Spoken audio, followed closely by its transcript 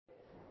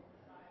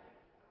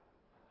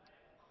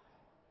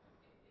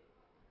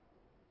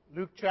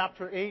Luke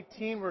chapter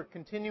 18. We're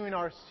continuing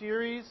our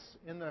series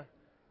in the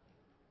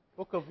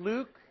book of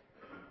Luke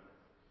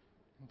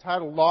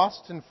entitled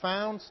Lost and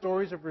Found,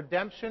 Stories of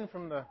Redemption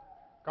from the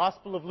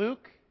Gospel of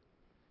Luke.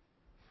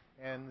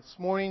 And this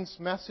morning's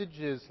message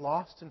is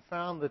Lost and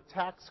Found, the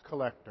Tax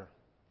Collector,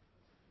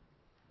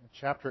 in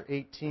chapter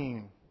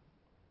 18.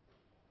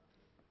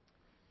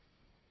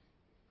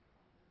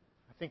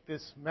 I think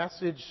this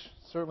message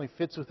certainly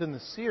fits within the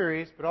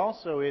series, but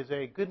also is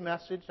a good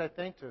message, I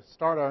think, to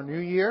start our new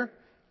year.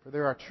 For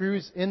there are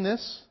truths in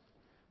this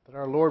that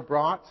our Lord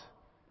brought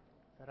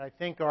that I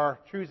think are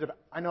truths that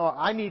I know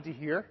I need to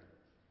hear,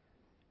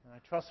 and I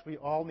trust we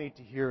all need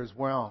to hear as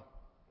well.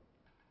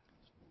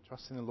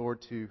 Trusting the Lord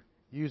to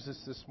use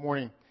this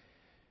morning.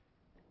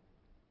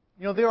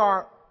 You know, there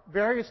are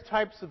various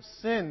types of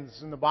sins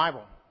in the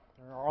Bible.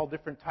 There are all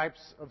different types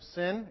of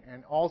sin,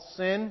 and all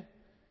sin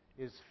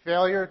is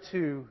failure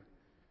to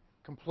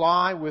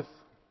comply with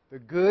the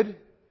good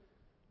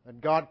that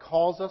God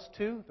calls us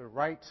to, the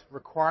right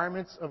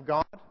requirements of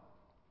God.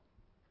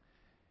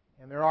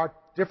 And there are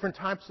different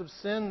types of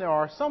sin. There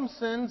are some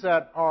sins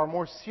that are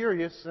more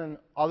serious than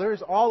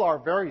others. All are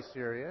very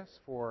serious,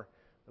 for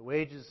the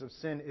wages of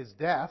sin is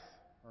death,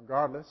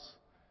 regardless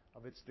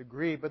of its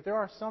degree. But there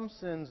are some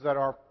sins that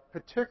are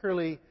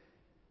particularly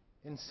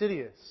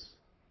insidious.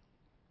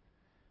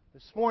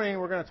 This morning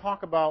we're going to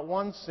talk about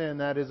one sin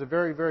that is a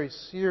very, very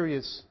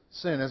serious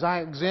sin. As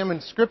I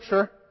examine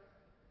Scripture,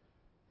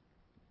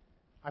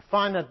 I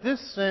find that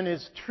this sin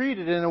is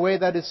treated in a way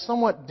that is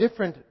somewhat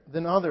different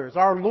than others.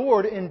 Our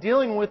Lord, in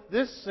dealing with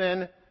this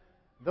sin,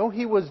 though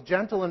He was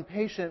gentle and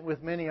patient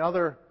with many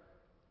other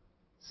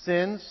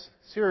sins,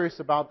 serious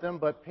about them,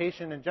 but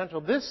patient and gentle,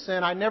 this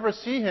sin I never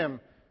see Him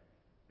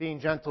being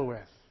gentle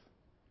with.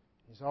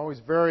 He's always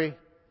very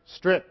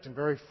strict and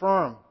very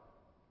firm.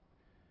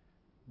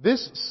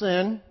 This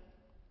sin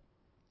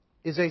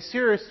is a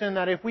serious sin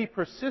that if we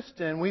persist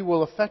in, we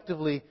will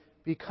effectively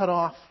be cut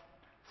off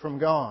from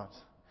God.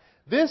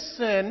 This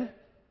sin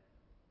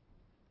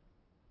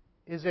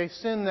is a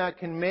sin that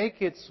can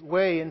make its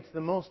way into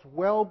the most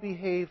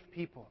well-behaved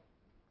people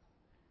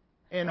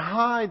and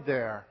hide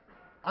there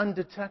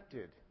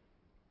undetected.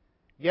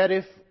 Yet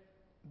if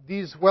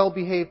these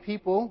well-behaved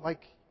people,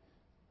 like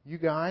you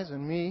guys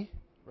and me,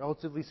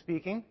 relatively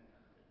speaking,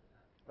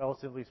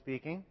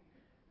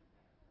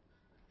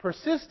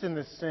 persist in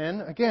this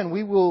sin, again,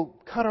 we will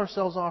cut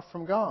ourselves off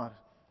from God.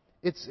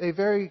 It's a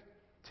very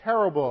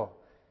terrible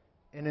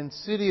and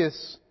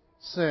insidious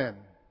sin.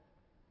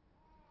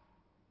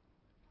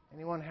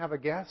 Anyone have a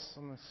guess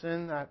on the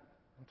sin that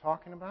I'm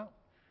talking about?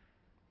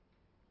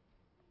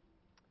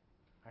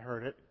 I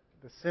heard it.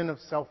 The sin of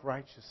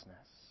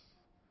self-righteousness.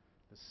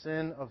 The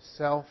sin of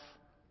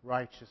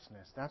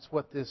self-righteousness. That's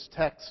what this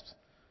text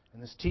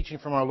and this teaching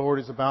from our Lord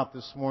is about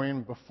this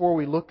morning. Before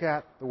we look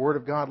at the Word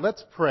of God,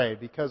 let's pray,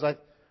 because I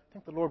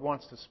think the Lord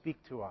wants to speak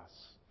to us.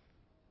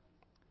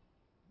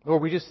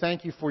 Lord, we just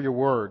thank You for Your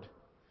Word.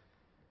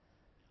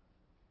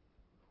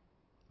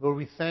 Lord,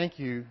 we thank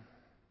You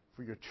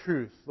for Your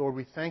truth. Lord,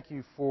 we thank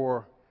You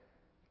for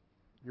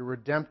Your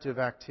redemptive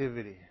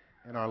activity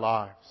in our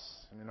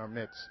lives and in our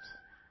midst.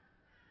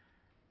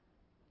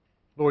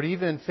 Lord,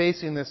 even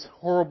facing this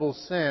horrible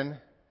sin,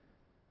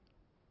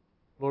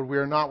 Lord, we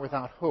are not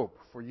without hope,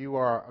 for You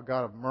are a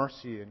God of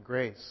mercy and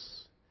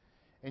grace.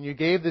 And You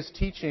gave this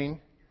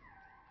teaching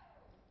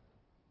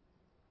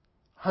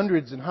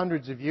hundreds and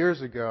hundreds of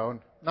years ago,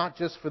 not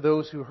just for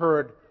those who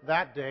heard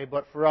that day,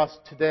 but for us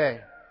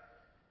today.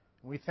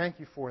 We thank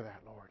You for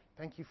that, Lord.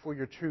 Thank You for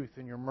Your truth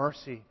and Your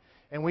mercy.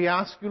 And we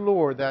ask You,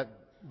 Lord, that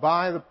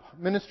by the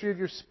ministry of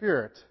Your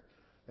Spirit,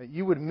 that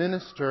You would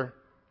minister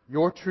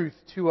Your truth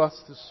to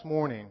us this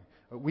morning,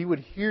 that we would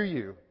hear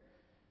You,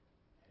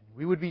 and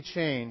we would be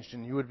changed,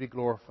 and You would be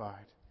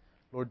glorified.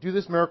 Lord, do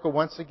this miracle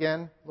once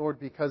again, Lord,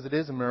 because it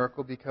is a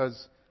miracle,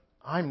 because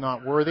I'm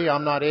not worthy,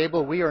 I'm not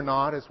able, we are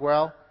not as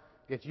well,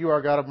 yet You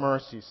are God of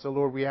mercy. So,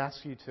 Lord, we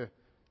ask You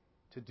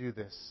to do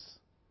this.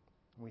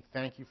 And we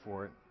thank You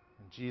for it.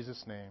 In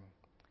Jesus' name,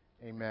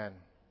 amen.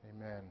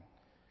 Amen.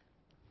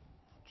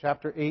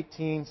 Chapter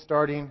 18,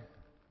 starting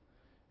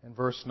in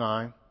verse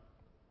 9.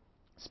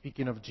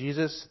 Speaking of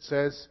Jesus, it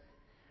says,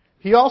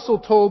 He also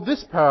told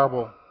this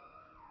parable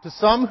to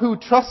some who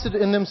trusted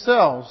in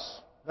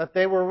themselves that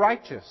they were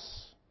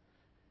righteous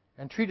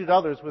and treated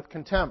others with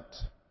contempt.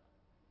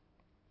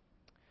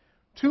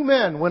 2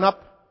 men went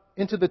up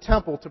into the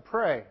temple to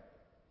pray.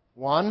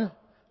 One,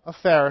 a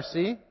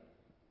Pharisee,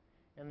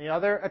 and the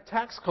other, a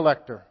tax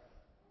collector.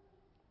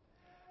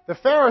 The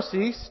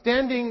Pharisee,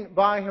 standing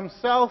by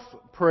himself,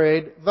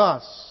 prayed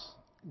thus,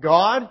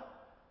 God,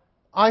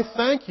 I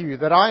thank You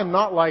that I am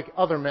not like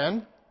other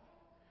men,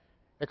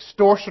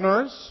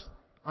 extortioners,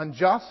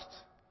 unjust,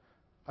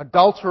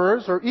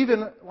 adulterers, or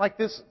even like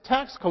this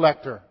tax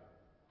collector.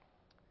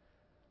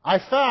 I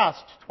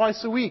fast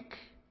twice a week.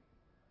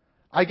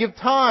 I give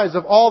tithes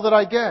of all that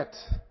I get.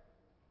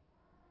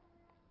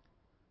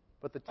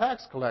 But the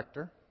tax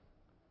collector,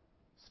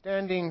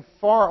 standing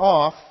far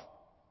off,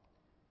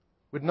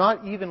 would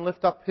not even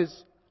lift up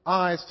his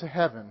eyes to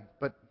heaven,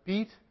 but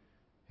beat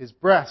his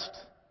breast,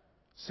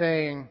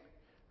 saying,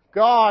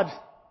 God,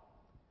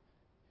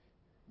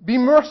 be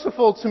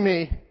merciful to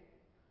me,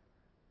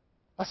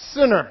 a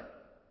sinner.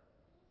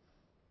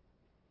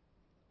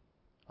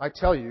 I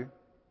tell you,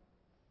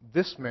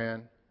 this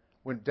man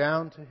went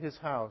down to his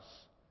house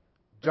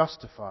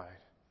justified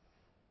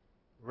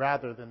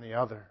rather than the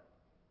other.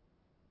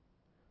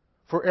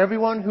 For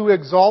everyone who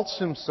exalts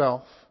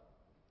himself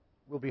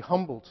will be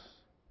humbled,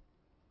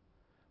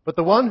 but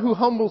the one who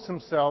humbles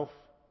himself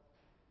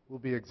will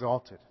be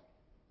exalted.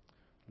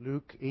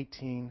 Luke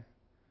 18:9-14.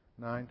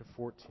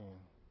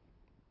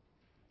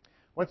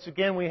 Once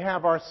again, we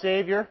have our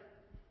Savior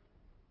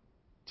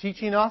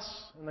teaching us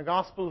in the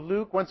Gospel of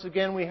Luke. Once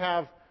again, we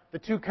have the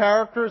two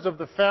characters of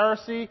the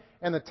Pharisee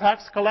and the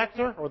tax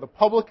collector, or the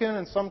publican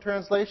in some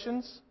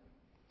translations.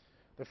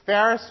 The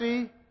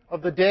Pharisee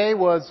of the day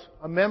was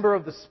a member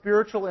of the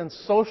spiritual and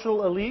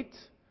social elite.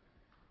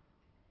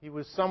 He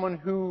was someone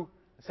who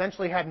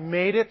essentially had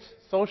made it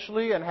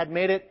socially and had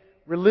made it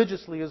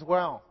religiously as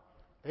well.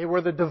 They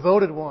were the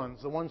devoted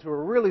ones, the ones who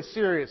were really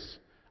serious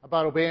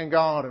about obeying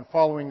God and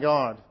following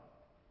God.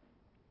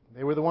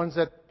 They were the ones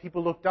that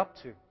people looked up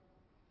to.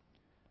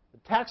 The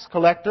tax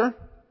collector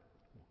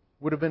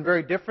would have been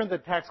very different. The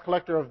tax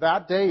collector of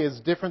that day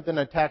is different than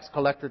a tax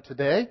collector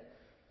today.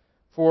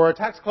 For a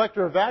tax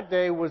collector of that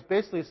day was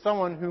basically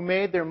someone who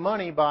made their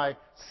money by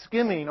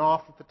skimming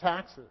off of the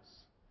taxes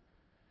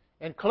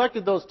and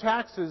collected those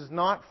taxes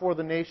not for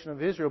the nation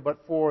of Israel, but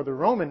for the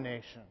Roman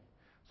nation.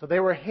 So they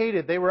were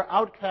hated. They were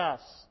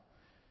outcasts.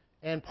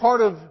 And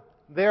part of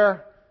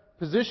their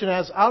position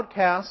as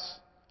outcasts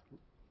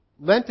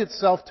lent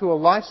itself to a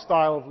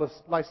lifestyle of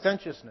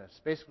licentiousness.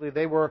 Basically,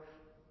 they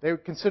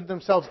considered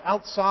themselves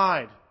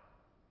outside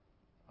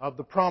of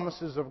the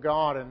promises of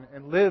God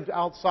and lived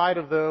outside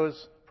of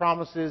those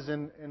promises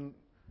in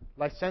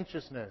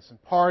licentiousness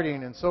and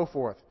partying and so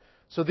forth.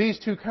 So these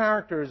two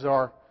characters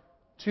are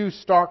two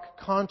stark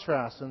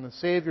contrasts, and the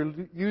Savior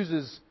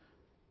uses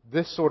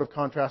this sort of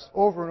contrast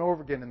over and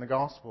over again in the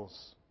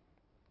Gospels.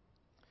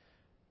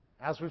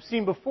 As we've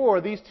seen before,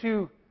 these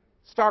two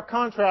stark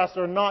contrasts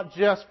are not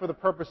just for the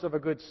purpose of a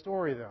good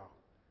story, though.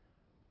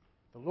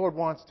 The Lord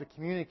wants to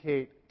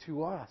communicate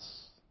to us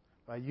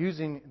by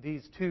using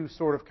these two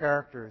sort of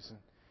characters. And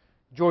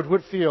George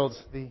Whitefield,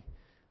 the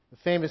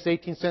famous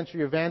 18th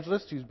century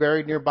evangelist who's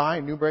buried nearby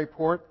in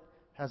Newburyport,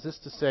 has this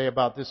to say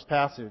about this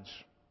passage.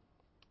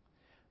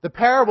 The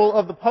parable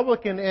of the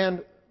publican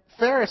and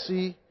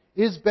Pharisee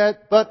is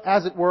but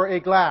as it were a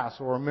glass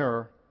or a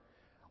mirror,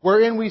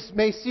 wherein we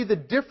may see the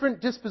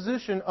different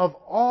disposition of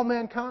all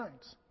mankind.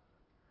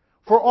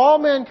 For all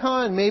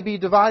mankind may be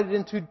divided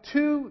into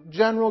two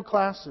general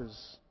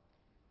classes.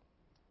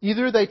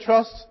 Either they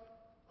trust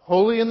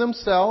wholly in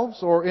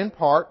themselves or in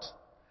part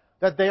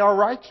that they are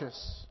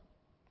righteous,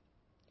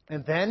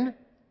 and then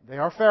they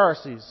are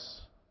Pharisees.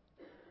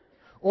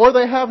 Or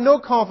they have no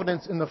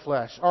confidence in the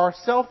flesh, are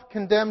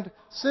self-condemned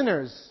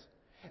sinners,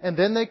 and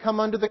then they come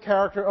under the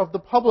character of the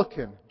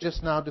publican,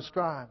 just now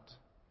described.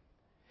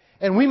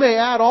 And we may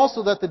add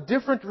also that the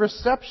different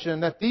reception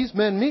that these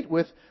men meet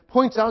with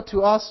points out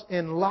to us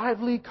in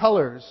lively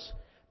colors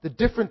the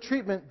different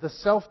treatment the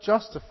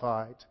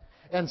self-justified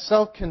and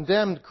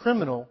self-condemned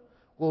criminal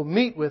will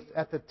meet with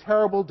at the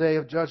terrible day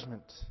of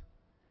judgment.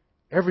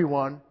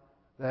 Everyone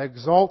that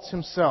exalts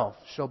himself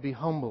shall be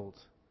humbled,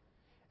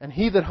 and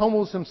he that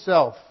humbles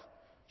himself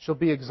shall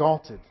be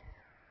exalted.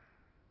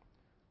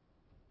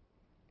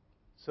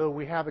 So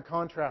we have a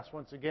contrast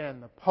once again,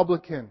 the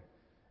publican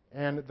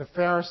and the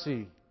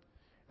Pharisee.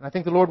 And I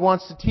think the Lord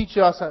wants to teach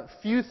us a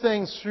few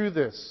things through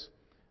this.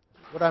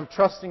 What I'm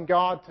trusting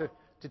God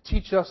to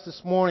teach us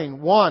this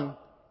morning. One,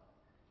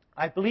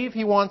 I believe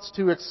He wants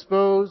to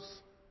expose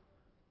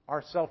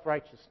our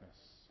self-righteousness.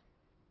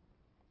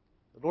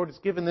 The Lord has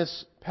given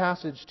this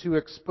passage to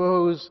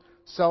expose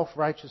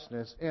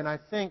self-righteousness, and I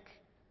think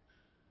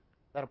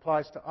that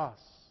applies to us.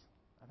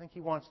 I think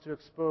He wants to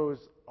expose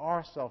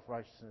our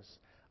self-righteousness.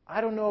 I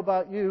don't know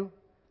about you,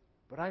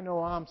 but I know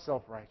I'm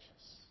self-righteous.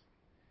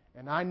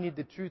 And I need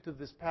the truth of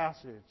this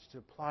passage to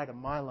apply to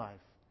my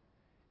life.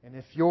 And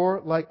if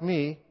you're like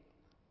me,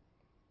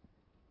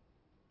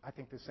 I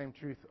think the same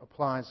truth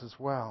applies as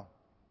well.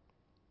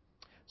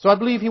 So I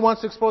believe He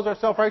wants to expose our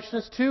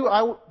self-righteousness. Two,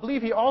 I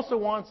believe He also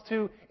wants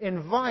to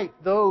invite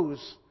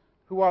those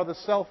who are the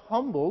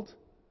self-humbled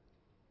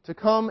to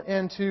come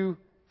and to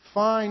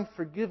find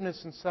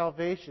forgiveness and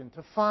salvation,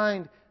 to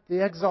find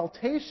the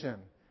exaltation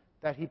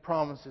that He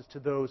promises to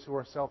those who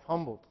are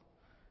self-humbled.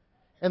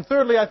 And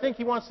thirdly, I think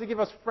He wants to give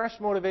us fresh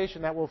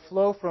motivation that will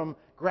flow from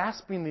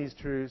grasping these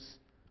truths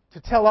to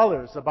tell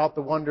others about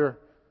the wonder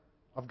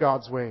of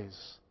God's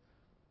ways.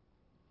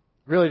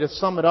 Really, to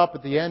sum it up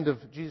at the end of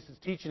Jesus'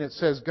 teaching, it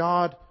says,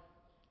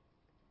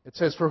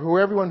 for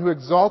everyone who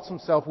exalts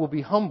himself will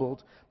be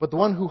humbled, but the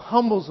one who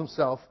humbles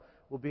himself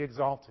will be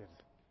exalted.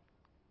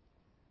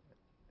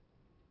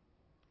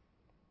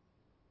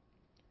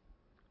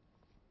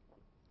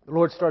 The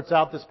Lord starts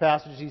out this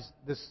passage,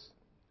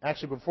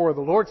 before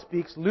the Lord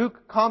speaks,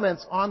 Luke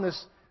comments on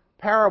this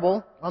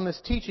parable, on this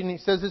teaching. He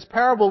says, this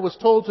parable was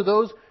told to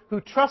those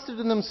who trusted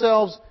in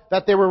themselves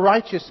that they were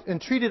righteous and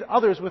treated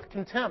others with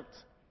contempt.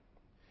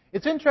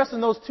 It's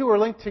interesting those two are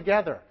linked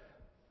together.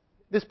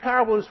 This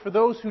parable is for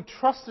those who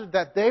trusted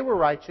that they were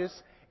righteous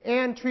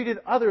and treated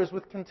others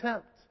with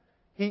contempt.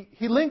 He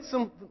links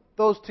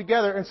those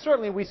together, and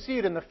certainly we see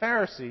it in the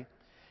Pharisee.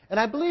 And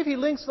I believe he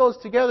links those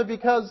together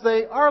because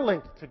they are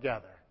linked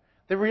together.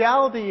 The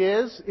reality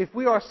is, if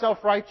we are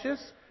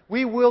self-righteous,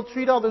 we will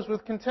treat others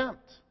with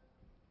contempt.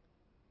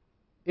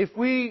 If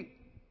we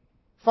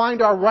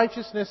find our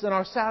righteousness and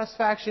our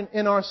satisfaction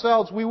in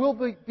ourselves, we will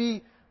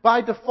be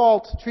by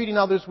default treating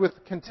others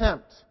with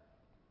contempt.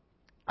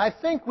 I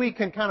think we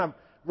can kind of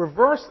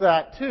reverse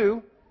that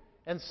too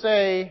and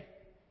say,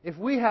 if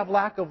we have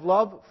lack of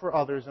love for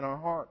others in our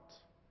hearts,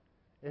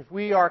 if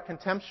we are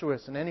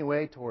contemptuous in any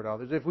way toward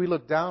others, if we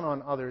look down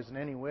on others in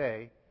any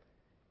way,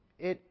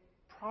 it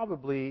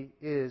probably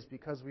is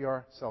because we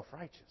are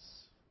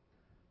self-righteous.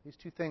 These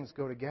two things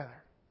go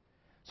together.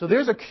 So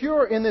there's a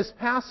cure in this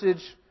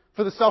passage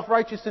for the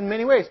self-righteous in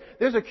many ways.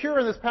 There's a cure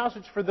in this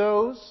passage for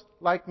those,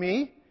 like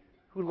me,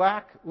 who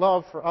lack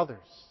love for others.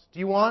 Do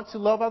you want to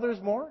love others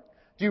more?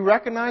 Do you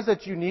recognize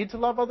that you need to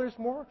love others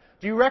more?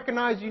 Do you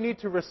recognize you need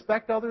to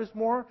respect others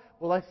more?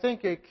 Well, I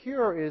think a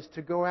cure is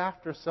to go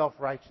after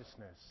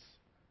self-righteousness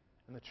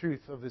and the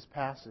truth of this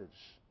passage.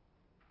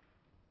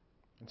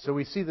 And so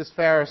we see this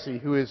Pharisee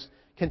who is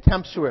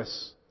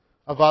contemptuous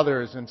of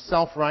others and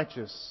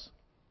self-righteous.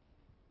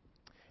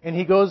 And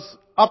he goes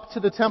up to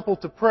the temple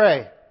to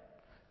pray.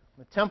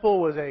 The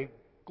temple was a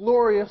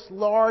glorious,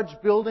 large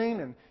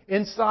building, and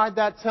inside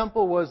that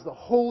temple was the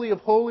Holy of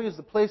Holies,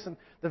 the place in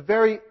the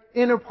very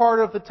inner part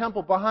of the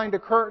temple behind a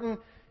curtain.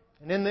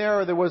 And in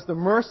there was the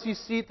mercy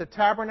seat, the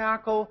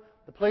tabernacle,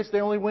 the place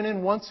they only went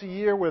in once a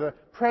year where the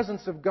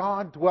presence of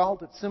God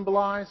dwelt. It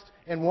symbolized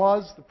and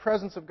was the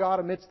presence of God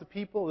amidst the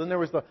people. Then there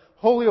was the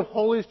Holy of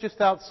Holies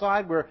just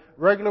outside where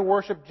regular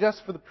worship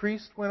just for the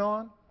priest went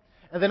on.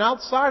 And then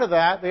outside of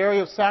that, the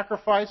area of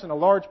sacrifice and a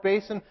large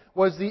basin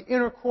was the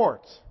inner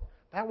court.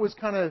 That was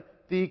kind of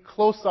the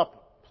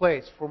close-up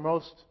place for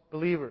most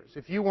believers.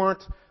 If you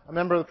weren't a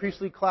member of the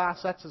priestly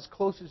class, that's as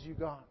close as you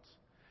got.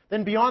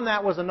 Then beyond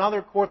that was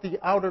another court, the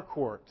outer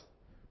court,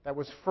 that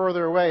was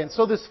further away. And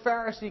so this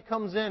Pharisee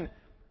comes in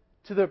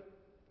to the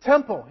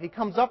temple. He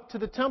comes up to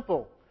the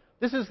temple.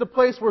 This is the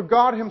place where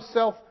God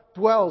Himself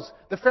dwells.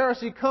 The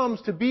Pharisee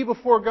comes to be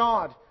before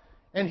God,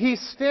 and he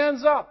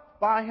stands up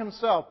by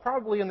himself,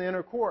 probably in the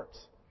inner court,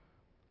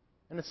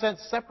 in a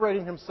sense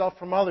separating himself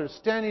from others,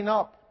 standing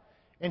up,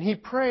 and he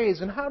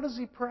prays. And how does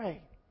he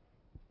pray?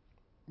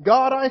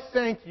 God, I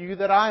thank you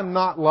that I am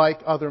not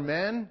like other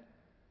men,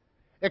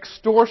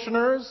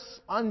 extortioners,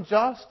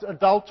 unjust,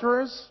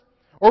 adulterers,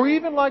 or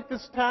even like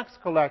this tax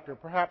collector,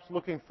 perhaps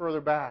looking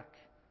further back,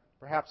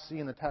 perhaps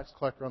seeing the tax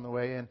collector on the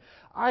way in.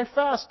 I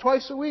fast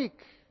twice a week.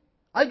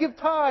 I give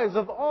tithes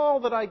of all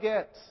that I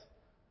get.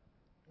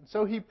 And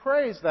so he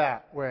prays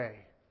that way.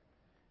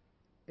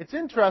 It's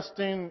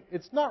interesting,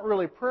 it's not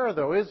really prayer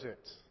though, is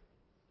it?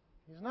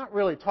 He's not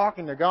really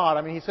talking to God.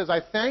 I mean, he says, I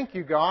thank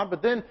you, God,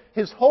 but then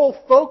his whole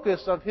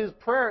focus of his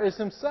prayer is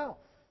himself.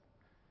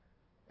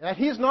 That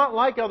he's not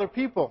like other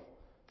people.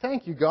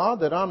 Thank you,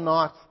 God, that I'm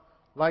not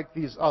like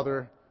these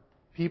other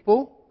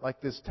people,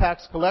 like this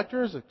tax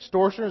collectors,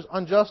 extortioners,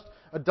 unjust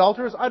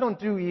adulterers. I don't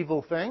do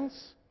evil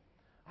things.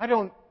 I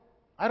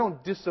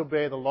don't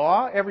disobey the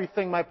law.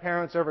 Everything my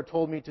parents ever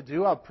told me to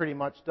do, I've pretty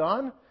much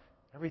done.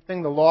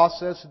 Everything the law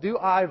says to do,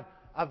 I've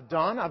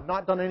done. I've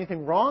not done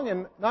anything wrong.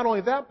 And not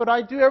only that, but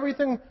I do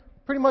everything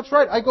pretty much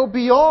right. I go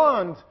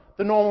beyond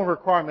the normal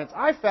requirements.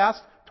 I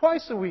fast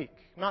twice a week,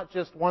 not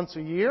just once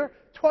a year,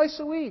 twice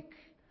a week.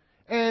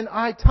 And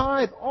I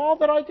tithe all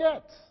that I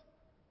get.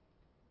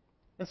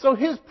 And so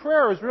his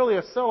prayer is really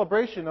a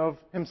celebration of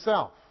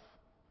himself.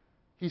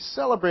 He's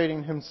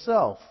celebrating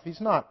himself. He's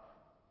not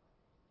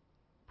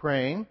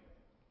praying.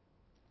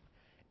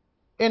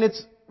 And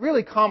it's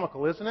really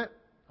comical, isn't it?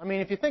 I mean,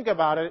 if you think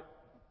about it,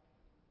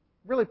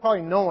 really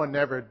probably no one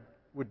ever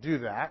would do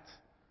that.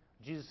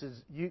 Jesus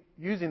is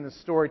using this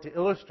story to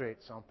illustrate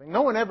something.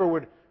 No one ever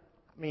would,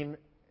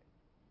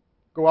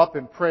 go up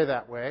and pray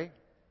that way.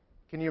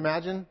 Can you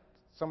imagine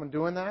someone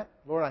doing that?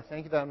 Lord, I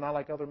thank you that I'm not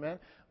like other men.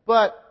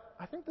 But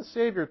I think the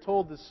Savior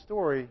told this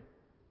story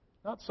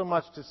not so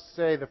much to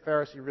say the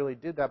Pharisee really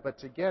did that, but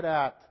to get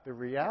at the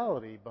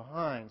reality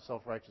behind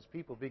self-righteous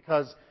people.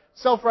 Because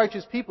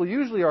self-righteous people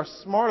usually are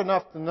smart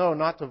enough to know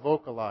not to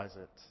vocalize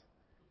it,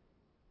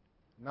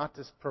 not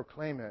to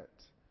proclaim it.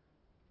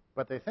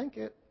 But they think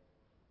it,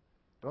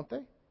 don't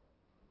they?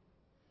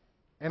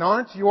 And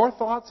aren't your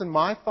thoughts and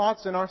my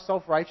thoughts in our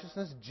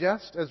self-righteousness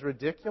just as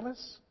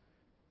ridiculous?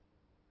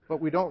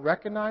 But we don't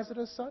recognize it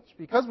as such?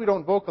 Because we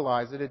don't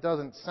vocalize it, it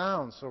doesn't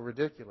sound so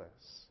ridiculous.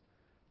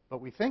 But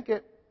we think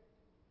it.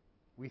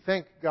 We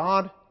think,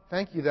 God,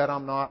 thank you that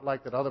I'm not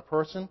like that other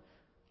person.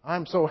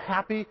 I'm so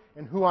happy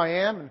in who I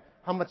am and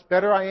how much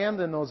better I am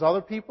than those other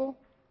people.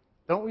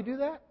 Don't we do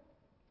that?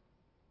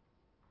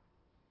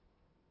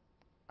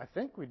 I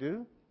think we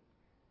do.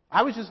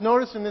 I was just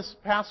noticing this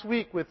past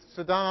week with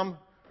Saddam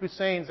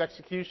Hussein's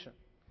execution.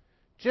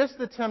 just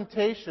the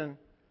temptation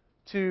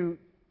to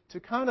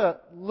kind of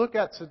look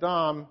at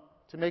Saddam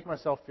to make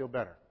myself feel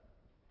better.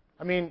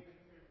 I mean,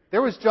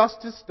 there was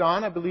justice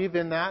done. I believe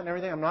in that and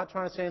everything. I'm not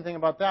trying to say anything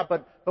about that.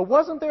 But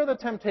wasn't there the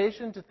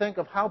temptation to think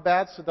of how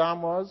bad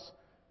Saddam was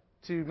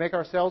to make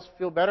ourselves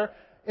feel better?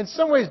 In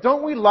some ways,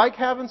 don't we like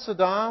having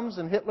Saddams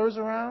and Hitlers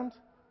around?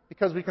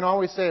 Because we can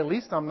always say, at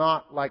least I'm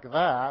not like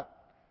that.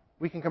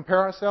 We can compare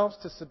ourselves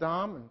to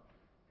Saddam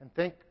and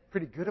think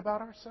pretty good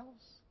about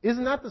ourselves.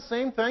 Isn't that the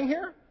same thing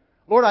here?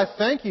 Lord, I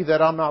thank you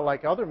that I'm not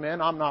like other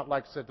men. I'm not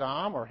like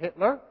Saddam or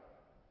Hitler.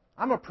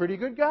 I'm a pretty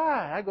good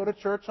guy. I go to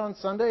church on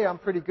Sunday. I'm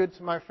pretty good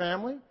to my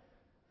family.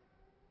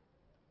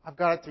 I've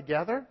got it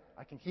together.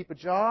 I can keep a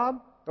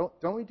job.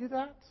 Don't we do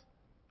that?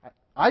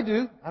 I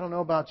do. I don't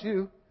know about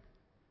you.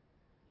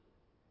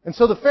 And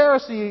so the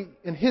Pharisee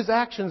and his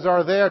actions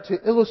are there to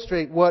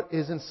illustrate what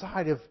is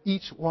inside of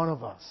each one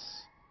of us.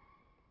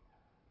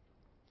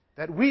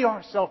 That we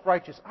are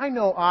self-righteous. I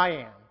know I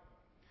am.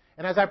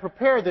 And as I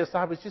prepared this,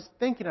 I was just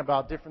thinking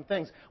about different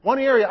things. One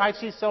area I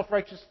see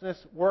self-righteousness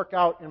work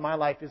out in my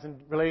life is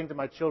in relating to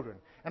my children.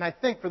 And I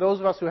think for those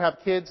of us who have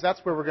kids, that's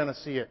where we're going to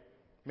see it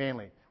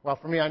mainly. Well,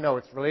 for me, I know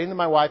it's relating to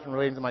my wife and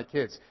relating to my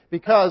kids.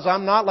 Because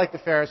I'm not like the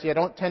Pharisee. I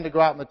don't tend to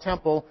go out in the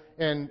temple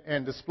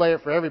and display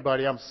it for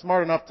everybody. I'm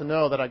smart enough to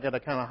know that I've got to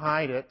kind of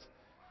hide it.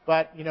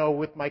 But,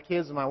 with my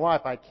kids and my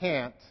wife, I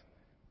can't.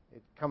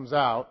 It comes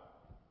out.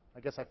 I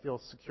guess I feel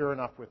secure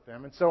enough with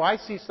them. And so I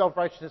see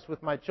self-righteousness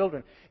with my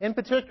children. In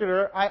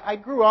particular, I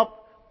grew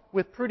up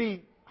with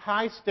pretty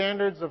high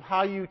standards of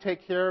how you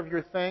take care of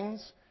your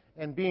things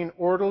and being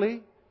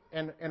orderly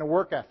and a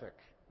work ethic.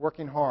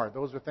 Working hard.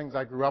 Those are things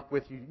I grew up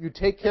with. You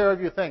take care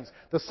of your things.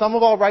 The sum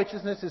of all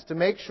righteousness is to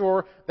make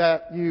sure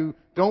that you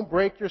don't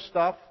break your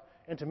stuff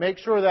and to make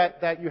sure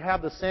that you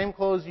have the same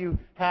clothes you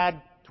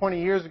had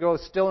 20 years ago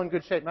still in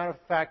good shape. Matter of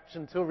fact,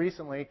 until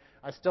recently,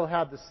 I still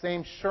had the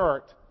same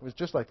shirt. It was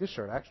just like this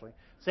shirt, actually.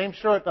 Same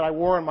shirt that I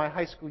wore in my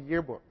high school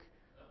yearbook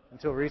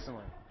until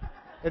recently.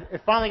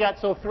 It finally got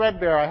so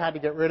threadbare I had to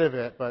get rid of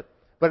it. But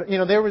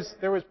there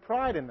was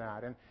pride in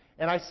that.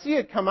 And I see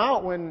it come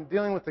out when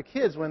dealing with the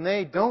kids, when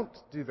they don't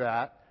do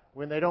that,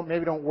 when they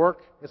maybe don't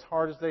work as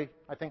hard as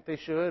I think they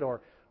should,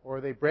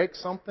 or they break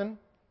something.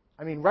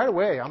 I mean, right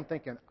away, I'm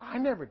thinking, I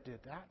never did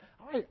that.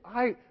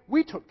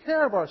 We took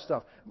care of our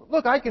stuff.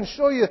 Look, I can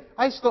show you.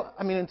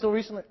 Until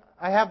recently,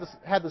 I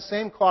had the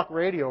same clock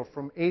radio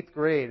from 8th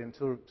grade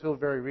until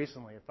very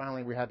recently. And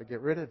finally, we had to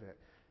get rid of it.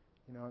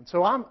 And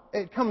so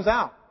it comes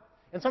out.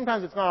 And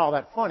sometimes it's not all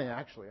that funny,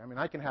 actually. I mean,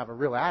 I can have a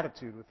real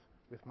attitude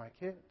with my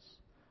kids.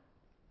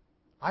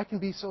 I can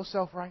be so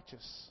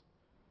self-righteous.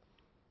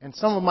 And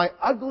some of my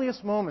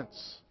ugliest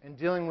moments in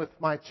dealing with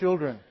my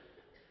children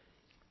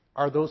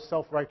are those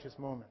self-righteous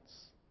moments.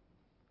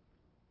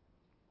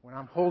 When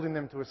I'm holding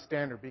them to a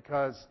standard,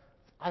 because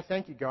I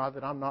thank you, God,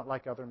 that I'm not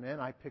like other men.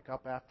 I pick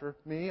up after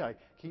me. I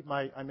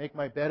make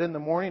my bed in the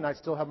morning. I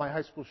still have my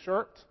high school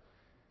shirt.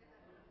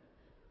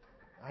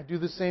 I do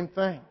the same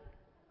thing.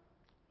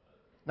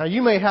 Now,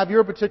 you may have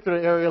your particular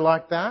area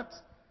like that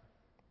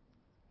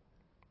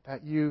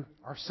you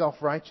are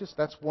self-righteous.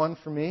 That's one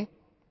for me.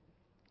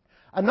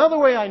 Another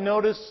way I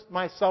notice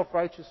my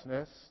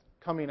self-righteousness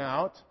coming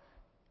out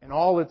in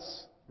all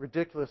its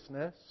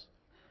ridiculousness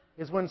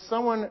is when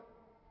someone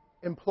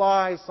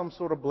implies some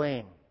sort of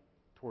blame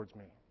towards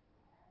me.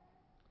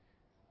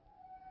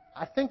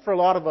 I think for a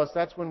lot of us,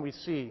 that's when we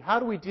see, how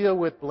do we deal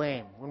with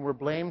blame, when we're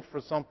blamed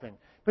for something?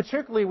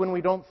 Particularly when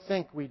we don't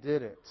think we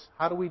did it.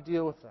 How do we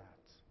deal with that?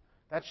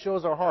 That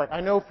shows our heart.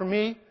 I know for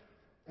me,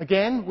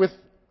 again, with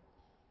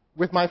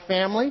my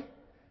family,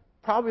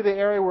 probably the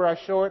area where I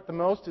show it the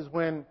most is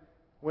when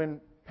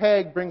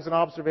Peg brings an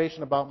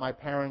observation about my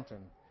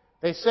parenting.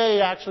 They say,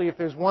 actually, if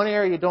there's one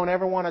area you don't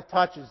ever want to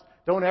touch is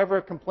don't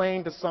ever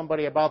complain to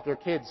somebody about their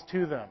kids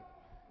to them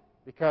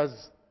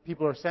because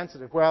people are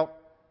sensitive. Well,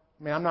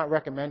 I'm not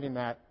recommending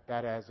that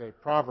as a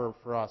proverb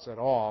for us at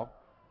all.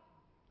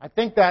 I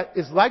think that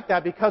is like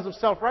that because of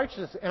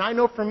self-righteousness. And I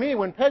know for me,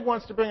 when Peg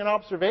wants to bring an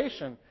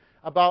observation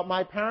about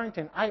my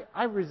parenting,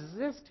 I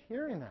resist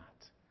hearing that.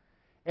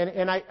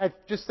 And I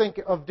just think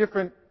of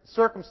different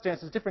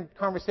circumstances, different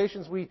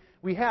conversations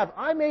we have.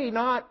 I may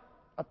not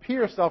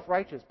appear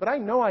self-righteous, but I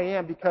know I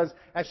am because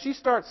as she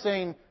starts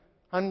saying,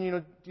 honey,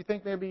 do you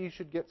think maybe you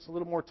should get a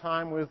little more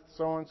time with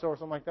so-and-so or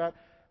something like that?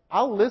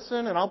 I'll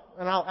listen and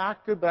I'll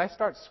act good, but I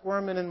start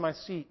squirming in my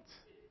seat.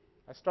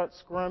 I start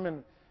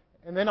squirming,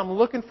 and then I'm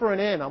looking for an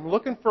in. I'm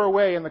looking for a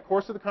way in the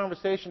course of the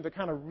conversation to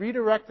kind of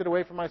redirect it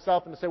away from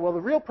myself and to say, well,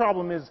 the real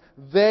problem is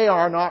they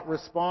are not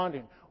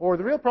responding. Or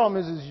the real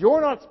problem is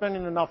you're not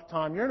spending enough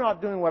time. You're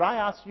not doing what I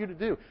asked you to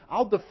do.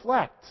 I'll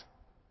deflect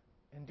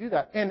and do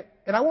that. And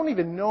I won't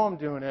even know I'm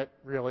doing it,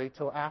 really,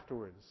 till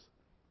afterwards,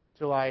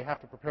 till I have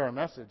to prepare a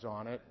message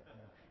on it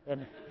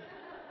and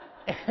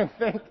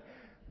think,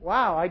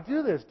 wow, I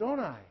do this, don't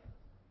I?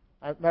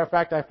 Matter of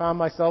fact, I found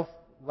myself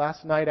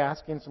last night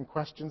asking some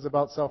questions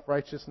about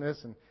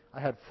self-righteousness, and I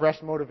had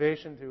fresh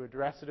motivation to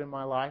address it in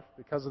my life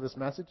because of this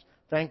message.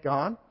 Thank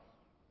God.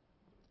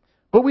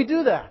 But we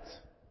do that.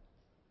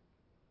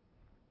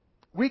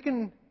 We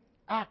can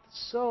act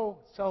so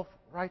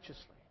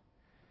self-righteously.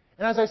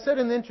 And as I said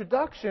in the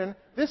introduction,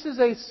 this is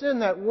a sin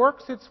that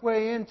works its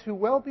way into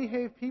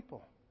well-behaved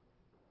people.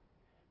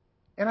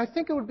 And I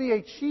think it would be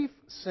a chief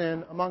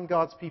sin among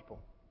God's people,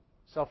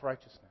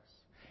 self-righteousness.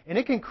 And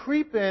it can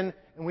creep in,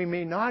 and we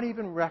may not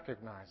even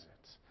recognize it.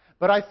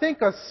 But I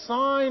think a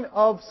sign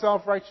of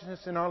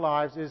self-righteousness in our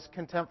lives is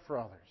contempt for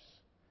others.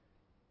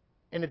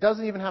 And it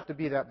doesn't even have to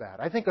be that bad.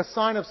 I think a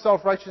sign of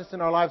self-righteousness in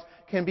our lives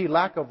can be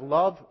lack of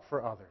love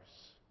for others.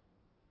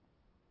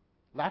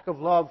 Lack of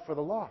love for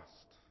the lost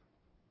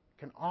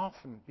can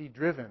often be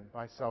driven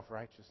by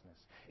self-righteousness.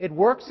 It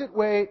works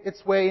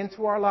its way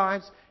into our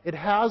lives. It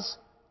has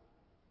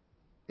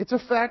its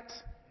effect.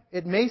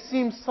 It may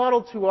seem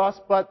subtle to us,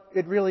 but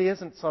it really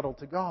isn't subtle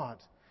to God.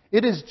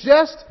 It is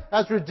just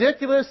as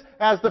ridiculous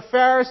as the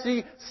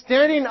Pharisee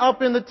standing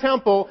up in the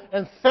temple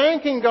and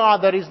thanking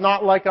God that he's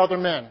not like other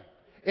men.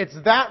 It's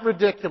that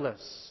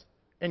ridiculous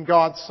in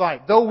God's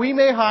sight. Though we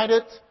may hide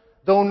it,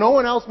 though no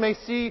one else may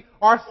see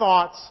our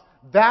thoughts,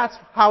 that's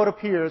how it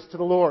appears to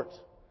the Lord.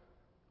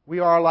 We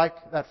are like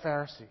that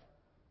Pharisee.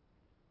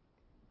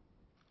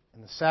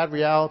 And the sad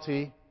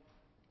reality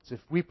is if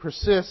we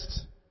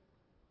persist,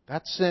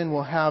 that sin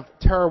will have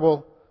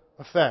terrible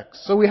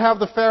effects. So we have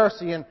the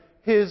Pharisee and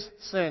his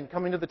sin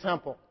coming to the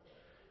temple.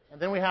 And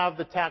then we have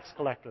the tax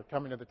collector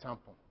coming to the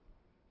temple.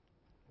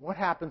 What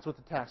happens with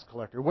the tax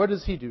collector? What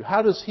does he do?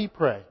 How does he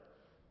pray?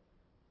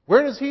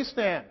 Where does he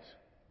stand?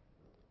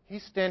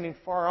 He's standing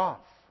far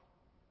off.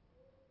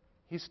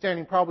 He's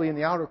standing probably in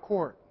the outer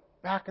court,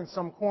 back in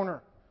some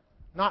corner,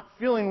 not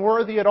feeling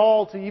worthy at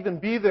all to even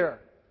be there.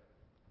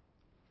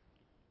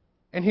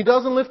 And he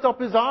doesn't lift up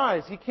his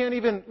eyes. He can't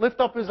even lift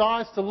up his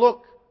eyes to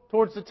look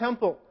towards the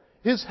temple.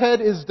 His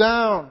head is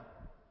down.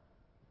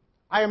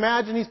 I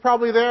imagine he's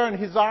probably there and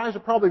his eyes are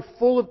probably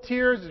full of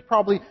tears. He's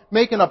probably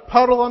making a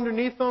puddle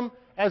underneath them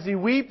as he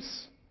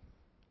weeps.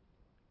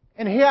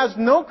 And he has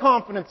no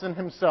confidence in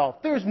himself.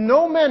 There's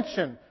no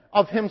mention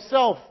of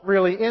himself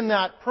really in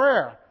that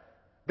prayer.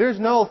 There's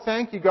no,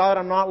 thank you God,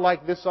 I'm not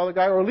like this other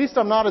guy, or at least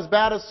I'm not as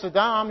bad as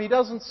Saddam. He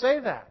doesn't say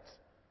that.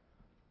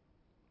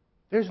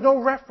 There's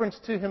no reference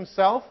to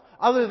himself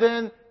other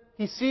than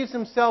he sees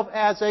himself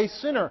as a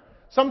sinner.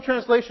 Some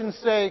translations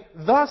say,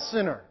 the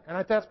sinner. And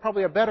I think that's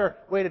probably a better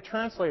way to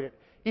translate it.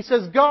 He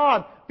says,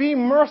 God, be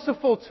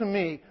merciful to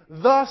me,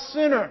 the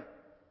sinner.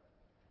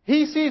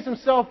 He sees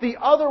himself the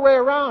other way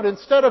around.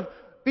 Instead of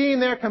being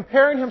there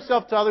comparing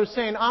himself to others,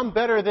 saying, I'm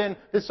better than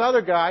this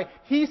other guy,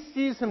 he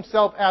sees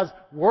himself as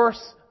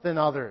worse than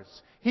others.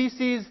 He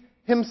sees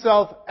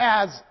himself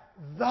as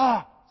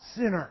the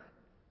sinner.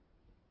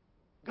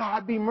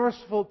 God, be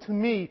merciful to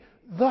me,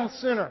 the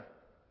sinner.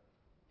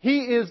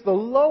 He is the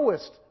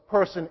lowest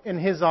person in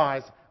his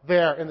eyes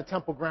there in the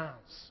temple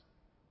grounds.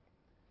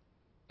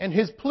 And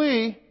his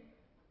plea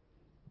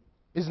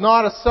is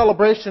not a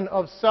celebration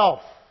of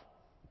self.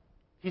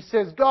 He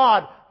says,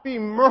 God, be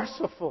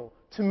merciful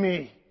to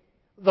me,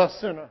 the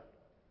sinner.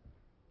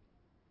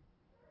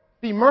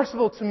 Be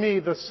merciful to me,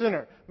 the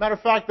sinner. Matter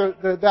of fact,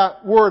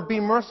 that word, be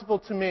merciful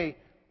to me,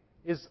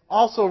 is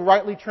also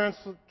rightly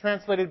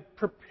translated,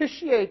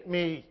 propitiate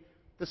me,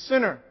 the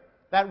sinner.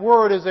 That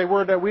word is a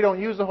word that we don't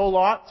use a whole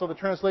lot, so the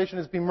translation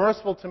is be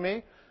merciful to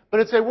me. But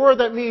it's a word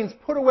that means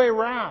put away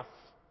wrath.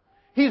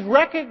 He's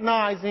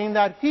recognizing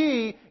that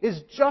he is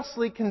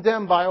justly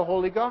condemned by a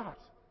holy God.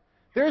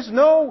 There's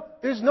no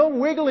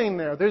wiggling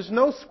there. There's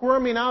no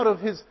squirming out of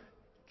his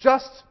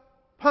just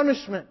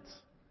punishment.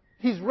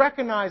 He's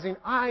recognizing,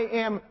 I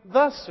am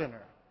the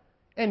sinner.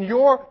 And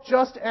your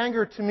just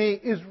anger to me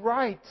is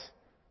right.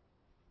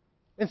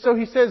 And so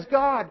he says,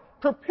 God,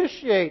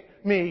 propitiate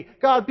me.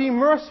 God, be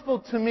merciful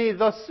to me,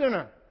 the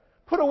sinner.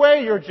 Put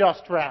away your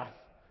just wrath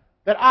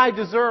that I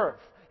deserve.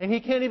 And he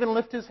can't even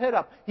lift his head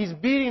up. He's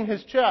beating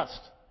his chest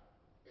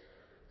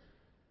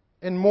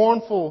in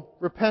mournful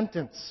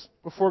repentance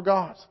before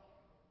God.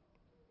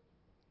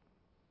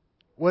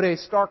 What a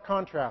stark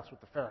contrast with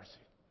the Pharisee.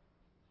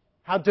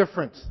 How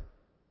different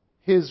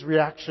his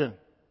reaction.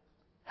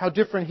 How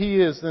different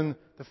he is than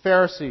the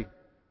Pharisee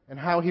and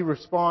how he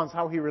responds,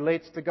 how he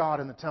relates to God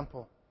in the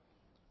temple.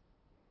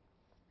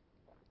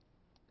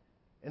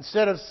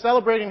 Instead of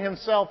celebrating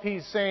himself,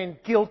 he's saying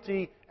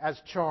guilty as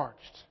charged.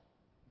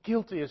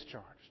 Guilty as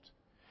charged.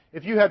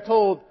 If you had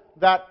told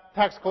that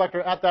tax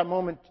collector at that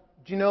moment,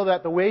 do you know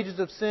that the wages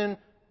of sin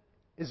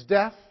is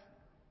death?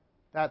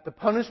 That the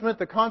punishment,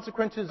 the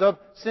consequences of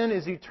sin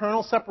is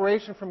eternal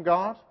separation from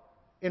God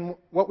in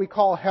what we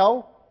call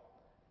hell?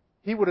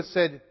 He would have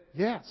said,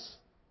 yes,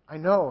 I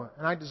know,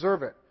 and I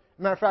deserve it. As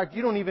a matter of fact,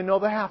 you don't even know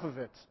the half of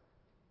it.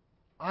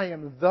 I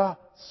am the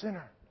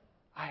sinner.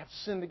 I have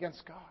sinned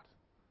against God.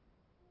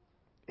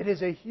 It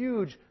is a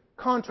huge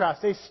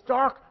contrast, a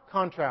stark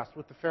contrast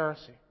with the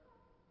Pharisee.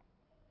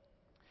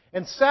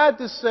 And sad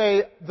to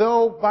say,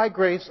 though by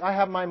grace I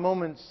have my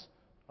moments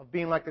of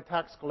being like the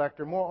tax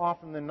collector, more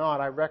often than not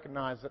I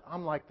recognize that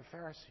I'm like the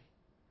Pharisee.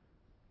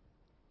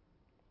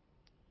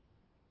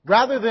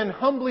 Rather than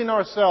humbling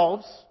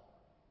ourselves,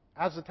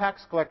 as the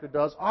tax collector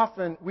does,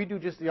 often we do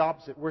just the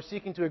opposite. We're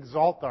seeking to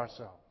exalt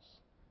ourselves.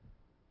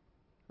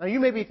 Now you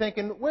may be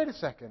thinking, wait a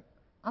second,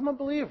 I'm a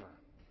believer.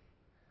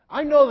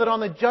 I know that on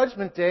the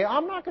judgment day,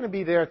 I'm not going to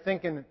be there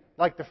thinking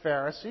like the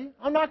Pharisee.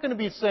 I'm not going to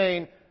be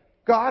saying,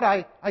 God,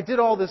 I did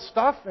all this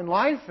stuff in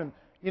life and,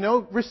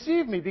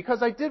 receive me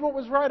because I did what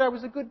was right. I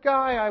was a good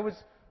guy.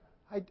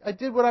 I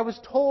did what I was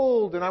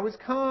told and I was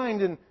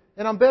kind and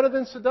I'm better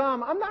than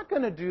Saddam. I'm not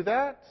going to do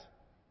that.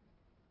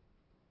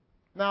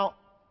 Now,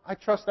 I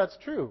trust that's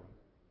true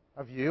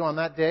of you on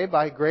that day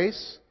by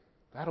grace.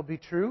 That'll be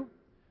true.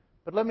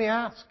 But let me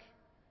ask,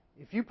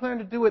 if you plan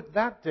to do it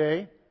that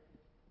day,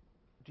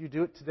 do you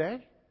do it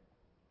today?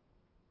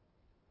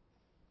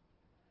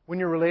 When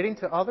you're relating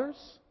to others,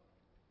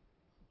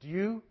 do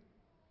you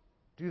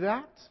do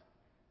that?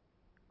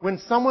 When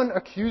someone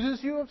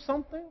accuses you of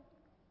something,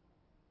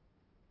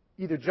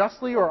 either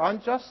justly or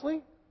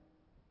unjustly,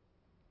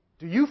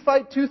 do you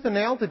fight tooth and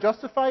nail to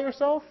justify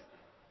yourself?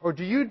 Or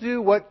do you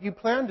do what you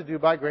plan to do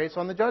by grace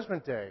on the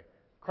judgment day?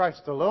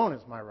 Christ alone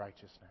is my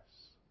righteousness.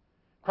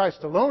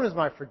 Christ alone is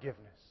my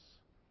forgiveness.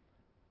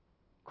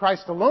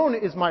 Christ alone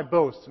is my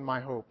boast and my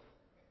hope.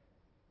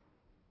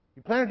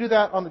 You plan to do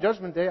that on the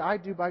judgment day, I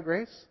do by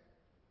grace.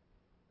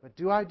 But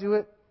do I do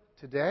it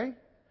today?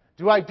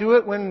 Do I do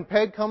it when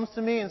Peg comes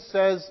to me and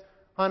says,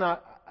 hon, I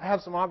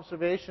have some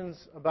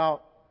observations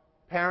about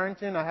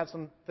parenting. I have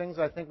some things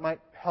I think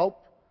might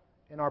help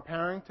in our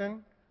parenting.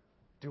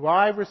 Do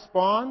I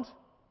respond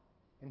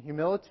in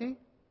humility,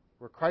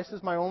 where Christ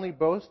is my only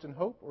boast and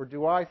hope? Or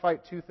do I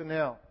fight tooth and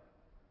nail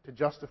to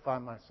justify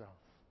myself?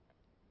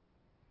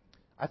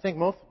 I think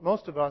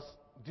most of us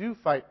do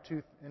fight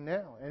tooth and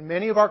nail. And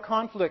many of our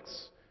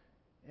conflicts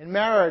in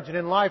marriage and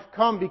in life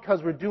come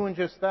because we're doing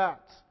just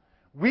that.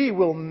 We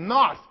will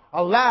not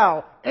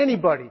allow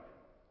anybody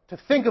to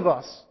think of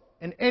us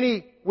in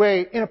any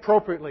way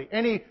inappropriately,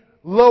 any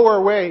lower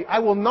way. I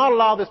will not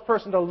allow this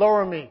person to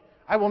lower me.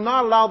 I will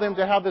not allow them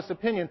to have this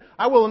opinion.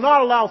 I will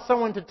not allow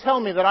someone to tell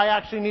me that I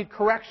actually need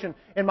correction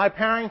in my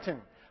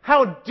parenting.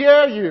 How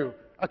dare you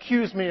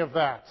accuse me of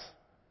that?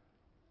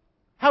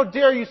 How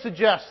dare you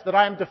suggest that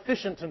I am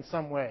deficient in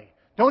some way?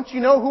 Don't you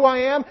know who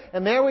I am?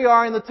 And there we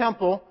are in the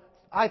temple.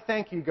 I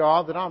thank you,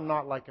 God, that I'm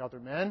not like other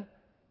men,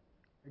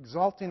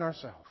 exalting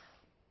ourselves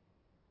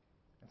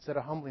instead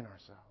of humbling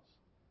ourselves.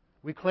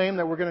 We claim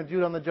that we're going to do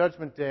it on the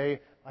judgment day.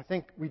 I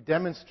think we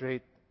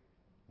demonstrate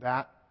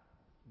that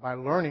by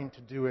learning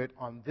to do it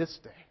on this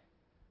day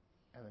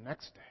and the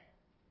next day,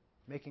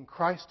 making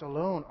Christ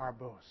alone our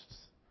boast,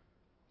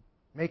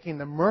 making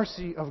the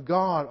mercy of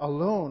God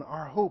alone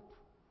our hope.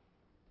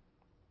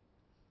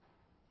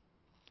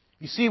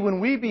 You see, when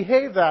we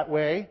behave that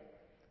way,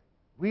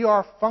 we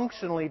are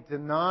functionally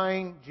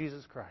denying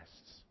Jesus Christ.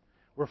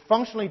 We're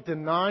functionally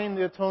denying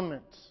the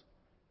atonement.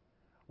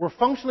 We're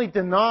functionally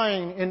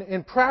denying,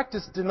 in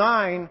practice,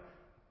 denying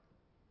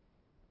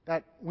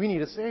that we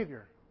need a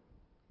Savior.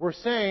 We're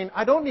saying,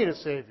 I don't need a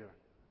Savior.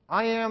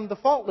 I am the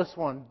faultless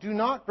one. Do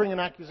not bring an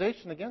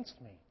accusation against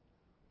me.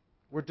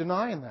 We're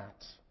denying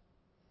that.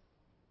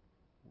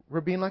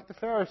 We're being like the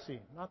Pharisee,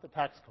 not the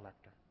tax collector.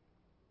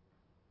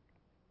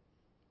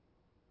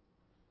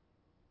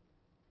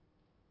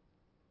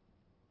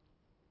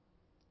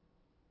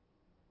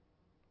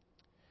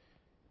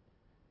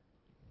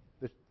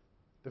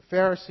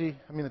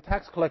 The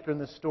tax collector in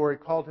this story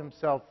called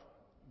himself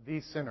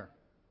the sinner.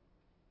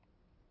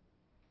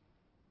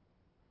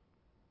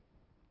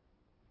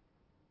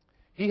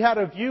 He had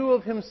a view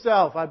of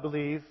himself, I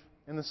believe,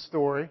 in the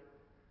story,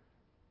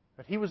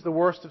 that he was the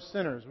worst of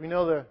sinners. We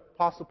know the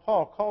Apostle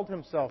Paul called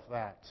himself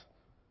that.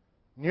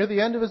 Near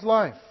the end of his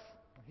life,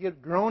 he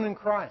had grown in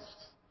Christ,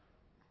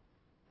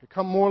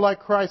 become more like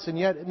Christ, and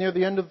yet near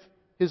the end of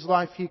his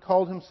life, he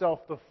called himself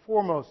the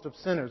foremost of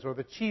sinners, or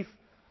the chief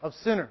of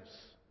sinners.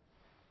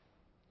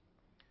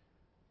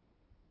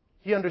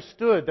 He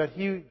understood that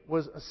he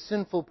was a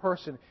sinful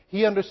person.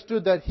 He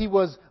understood that he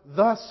was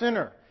the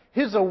sinner.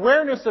 His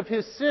awareness of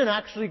his sin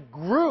actually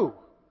grew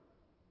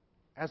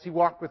as he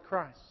walked with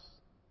Christ.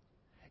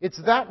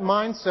 It's that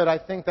mindset, I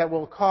think, that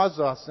will cause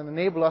us and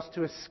enable us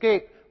to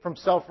escape from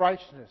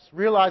self-righteousness,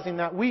 realizing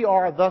that we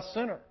are the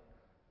sinner.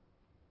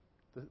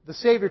 The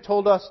Savior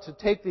told us to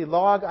take the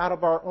log out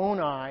of our own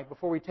eye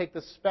before we take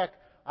the speck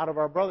out of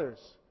our brother's.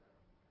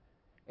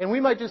 And we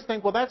might just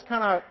think, well, that's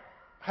kind of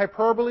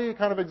hyperbole,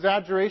 kind of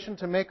exaggeration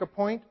to make a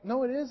point.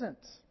 No, it isn't.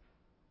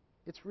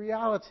 It's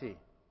reality.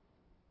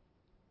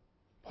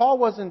 Paul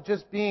wasn't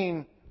just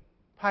being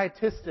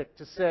pietistic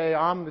to say,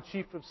 I'm the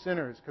chief of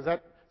sinners, because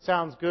that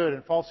sounds good,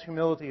 and false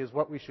humility is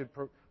what we should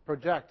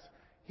project.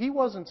 He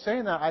wasn't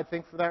saying that, I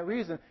think, for that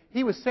reason.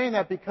 He was saying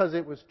that because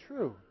it was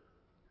true.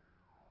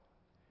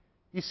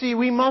 You see,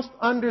 we must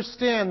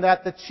understand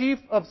that the chief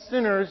of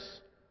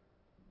sinners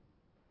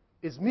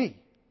is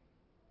me.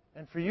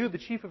 And for you, the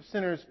chief of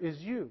sinners is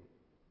you.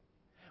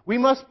 We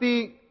must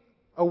be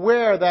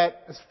aware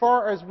that as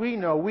far as we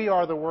know, we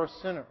are the worst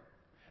sinner.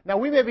 Now,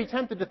 we may be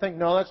tempted to think,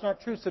 no, that's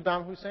not true.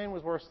 Saddam Hussein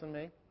was worse than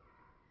me.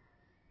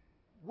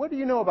 What do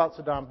you know about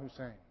Saddam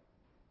Hussein?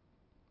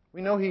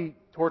 We know he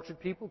tortured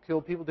people,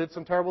 killed people, did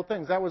some terrible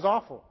things. That was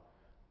awful.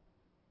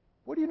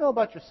 What do you know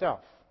about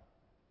yourself?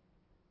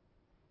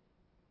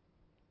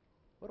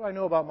 What do I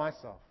know about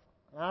myself?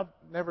 I've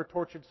never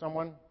tortured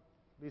someone,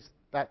 at least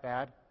that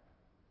bad.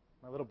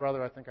 My little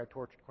brother, I think I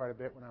tortured quite a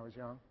bit when I was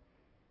young.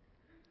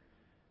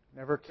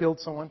 Never killed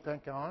someone,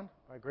 thank God,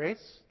 by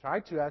grace.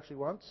 Tried to, actually,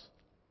 once.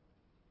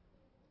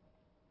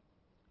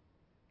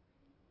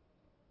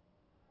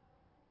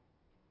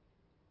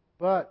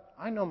 But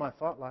I know my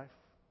thought life.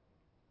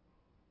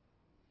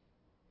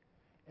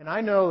 And I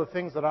know the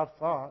things that I've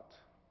thought.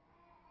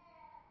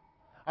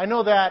 I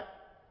know that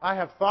I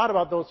have thought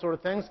about those sort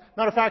of things.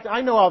 Matter of fact,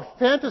 I know I've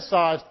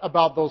fantasized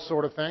about those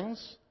sort of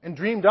things and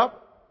dreamed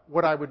up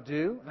what I would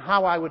do and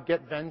how I would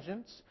get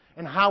vengeance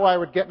and how I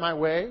would get my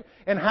way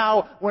and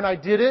how when I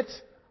did it,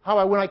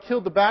 when I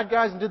killed the bad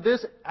guys and did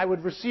this, I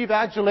would receive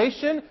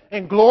adulation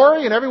and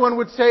glory and everyone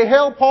would say,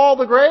 "Hail Paul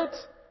the Great."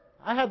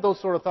 I had those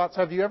sort of thoughts.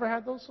 Have you ever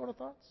had those sort of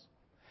thoughts?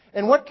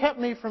 And what kept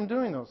me from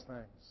doing those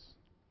things?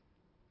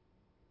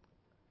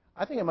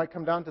 I think it might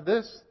come down to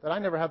this, that I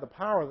never had the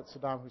power that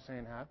Saddam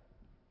Hussein had,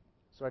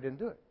 so I didn't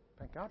do it.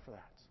 Thank God for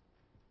that.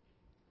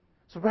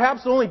 So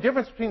perhaps the only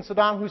difference between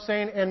Saddam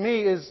Hussein and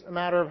me is a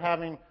matter of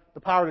having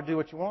the power to do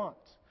what you want.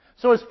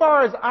 So as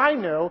far as I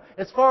know,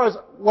 as far as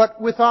what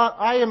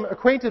I am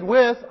acquainted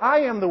with,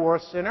 I am the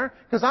worst sinner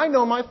because I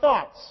know my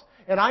thoughts.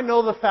 And I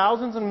know the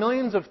thousands and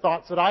millions of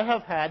thoughts that I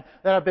have had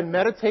that have been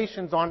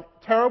meditations on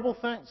terrible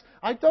things.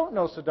 I don't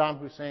know Saddam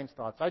Hussein's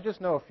thoughts. I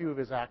just know a few of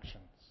his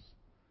actions.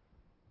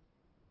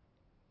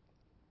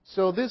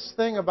 So this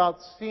thing about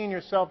seeing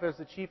yourself as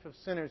the chief of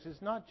sinners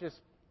is not just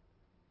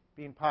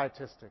being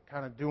pietistic,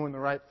 kind of doing the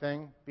right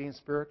thing, being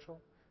spiritual.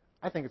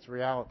 I think it's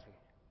reality.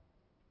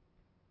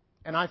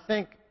 And I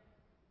think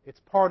it's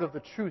part of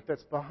the truth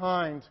that's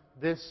behind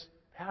this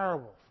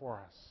parable for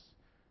us.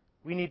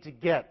 We need to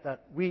get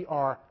that we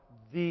are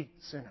the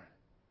sinner.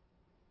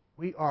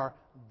 We are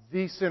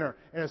the sinner.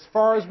 And as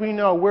far as we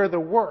know, we're the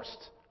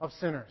worst of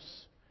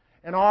sinners.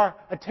 And our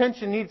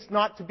attention needs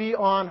not to be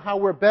on how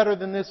we're better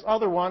than this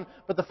other one,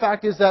 but the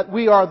fact is that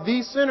we are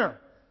the sinner.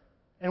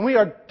 And we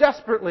are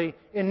desperately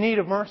in need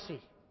of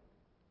mercy.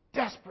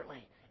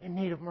 Desperately in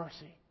need of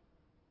mercy.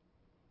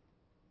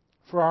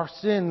 For our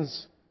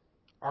sins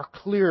are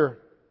clear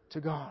to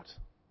God.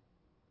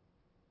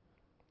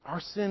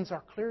 Our sins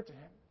are clear to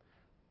Him.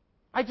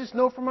 I just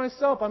know for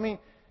myself. I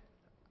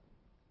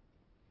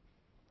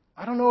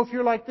don't know if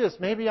you're like this.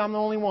 Maybe I'm the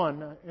only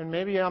one, and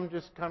maybe I'm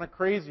just kind of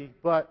crazy,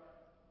 but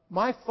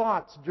my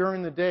thoughts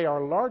during the day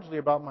are largely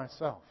about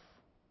myself.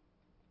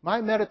 My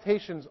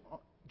meditations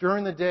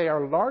during the day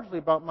are largely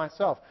about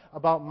myself,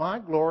 about my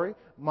glory,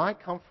 my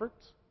comfort,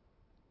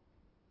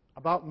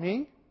 about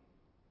me.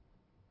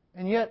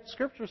 And yet,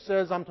 Scripture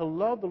says I'm to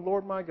love the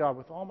Lord my God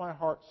with all my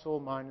heart, soul,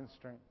 mind, and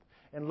strength,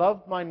 and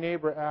love my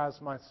neighbor as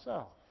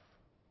myself.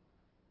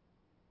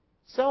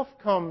 Self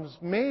comes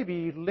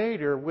maybe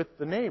later with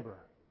the neighbor,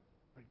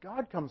 but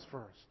God comes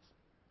first.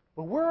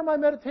 But where are my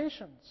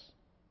meditations?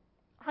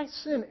 I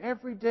sin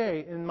every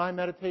day in my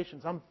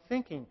meditations. I'm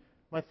thinking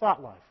my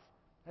thought life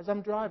as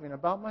I'm driving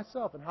about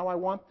myself and how I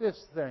want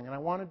this thing, and I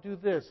want to do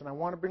this, and I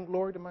want to bring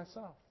glory to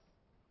myself.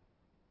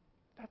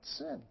 That's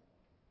sin.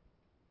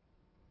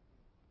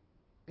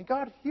 And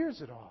God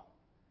hears it all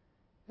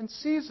and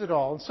sees it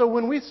all. And so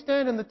when we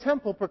stand in the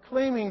temple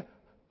proclaiming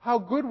how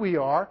good we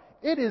are,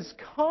 it is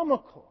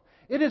comical.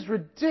 It is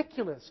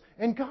ridiculous.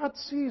 And God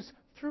sees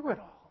through it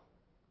all.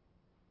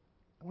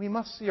 And we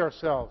must see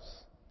ourselves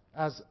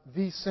as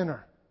the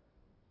sinner.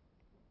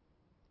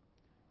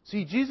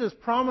 See, Jesus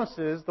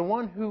promises the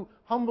one who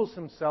humbles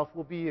himself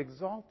will be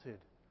exalted,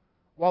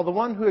 while the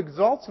one who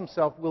exalts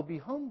himself will be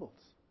humbled.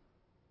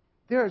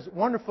 There's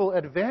wonderful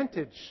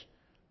advantage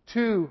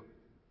to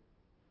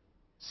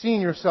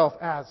seeing yourself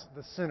as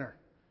the sinner,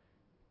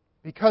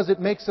 because it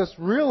makes us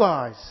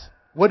realize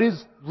what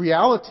is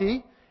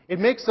reality. It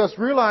makes us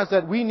realize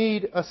that we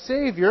need a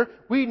Savior.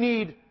 We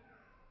need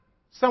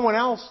someone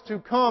else to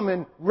come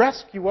and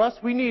rescue us.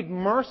 We need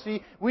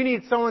mercy. We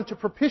need someone to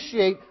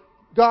propitiate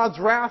God's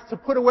wrath, to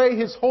put away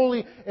His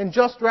holy and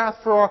just wrath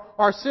for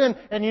our sin.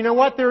 And you know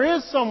what? There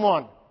is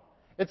someone.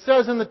 It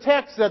says in the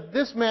text that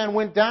this man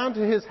went down to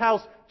his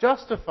house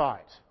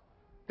justified.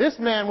 This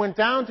man went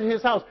down to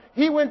his house.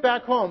 He went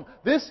back home.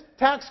 This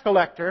tax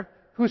collector,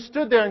 who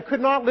stood there and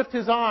could not lift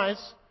his eyes,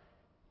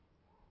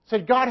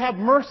 said, "God, have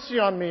mercy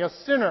on me, a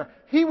sinner."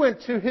 He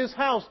went to his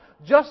house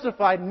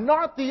justified,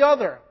 not the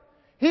other.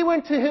 He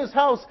went to his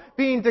house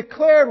being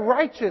declared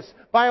righteous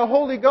by a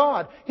holy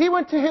God. He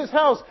went to his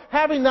house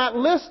having that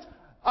list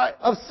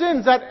of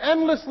sins, that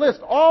endless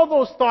list, all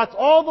those thoughts,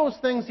 all those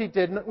things he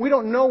did. We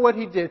don't know what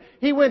he did.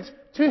 He went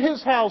to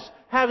his house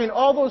having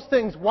all those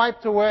things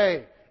wiped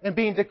away and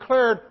being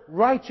declared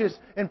righteous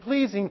and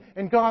pleasing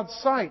in God's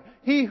sight.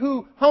 He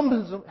who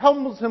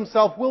humbles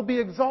himself will be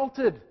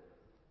exalted.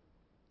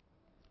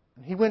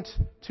 And he went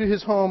to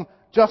his home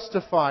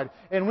justified.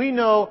 And we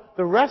know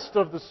the rest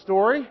of the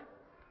story,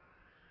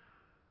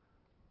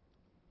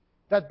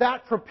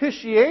 that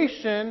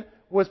propitiation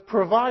was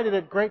provided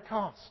at great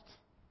cost.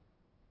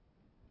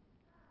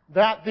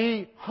 That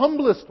the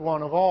humblest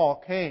one of all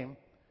came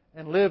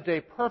and lived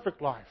a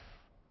perfect life.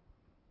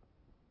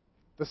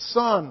 The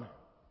Son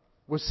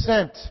was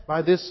sent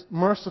by this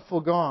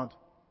merciful God.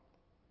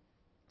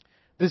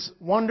 This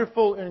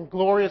wonderful and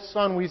glorious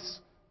Son we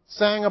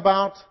sang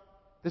about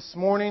this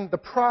morning, the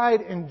pride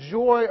and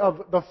joy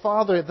of the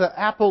Father, the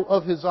apple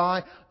of His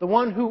eye, the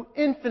one who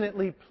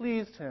infinitely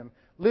pleased Him,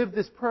 lived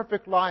this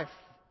perfect life,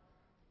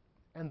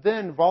 and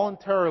then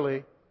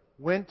voluntarily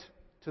went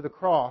to the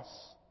cross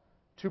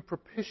to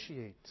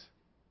propitiate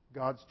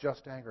God's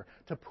just anger,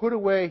 to put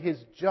away His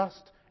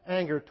just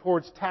anger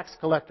towards tax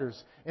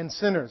collectors and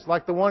sinners,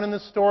 like the one in the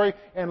story,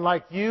 and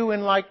like you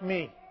and like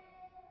me.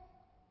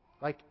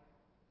 Like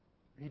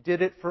He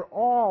did it for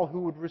all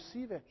who would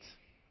receive it.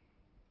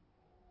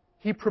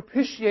 He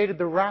propitiated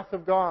the wrath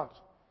of God.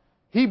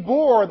 He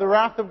bore the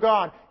wrath of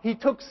God. He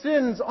took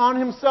sins on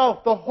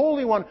Himself, the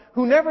Holy One,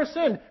 who never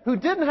sinned, who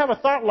didn't have a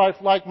thought life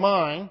like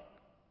mine.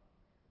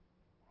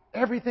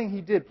 Everything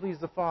He did pleased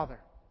the Father.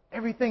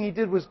 Everything He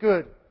did was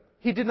good.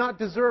 He did not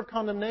deserve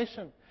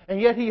condemnation. And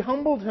yet He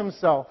humbled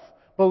Himself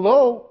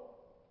below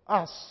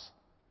us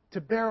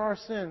to bear our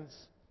sins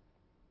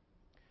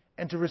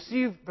and to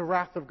receive the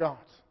wrath of God.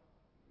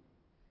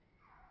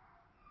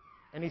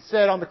 And He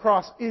said on the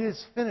cross, "It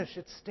is finished.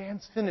 It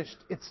stands finished.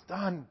 It's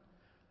done.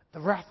 The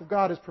wrath of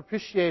God is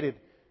propitiated."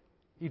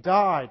 He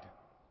died.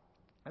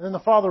 And then the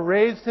Father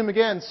raised Him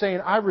again,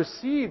 saying, "I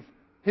receive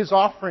His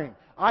offering.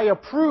 I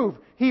approve.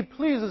 He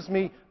pleases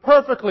me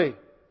perfectly."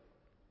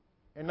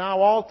 And now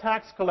all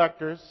tax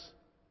collectors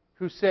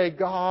who say,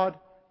 "God,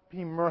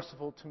 be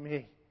merciful to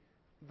me,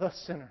 the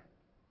sinner,"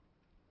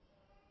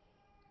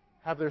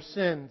 have their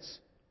sins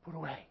put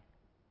away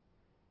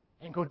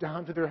and go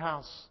down to their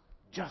house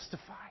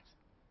justified,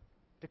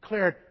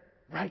 declared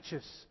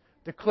righteous,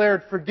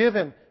 declared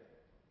forgiven,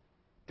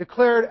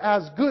 declared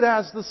as good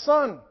as the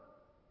Son.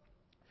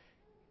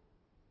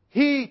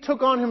 He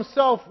took on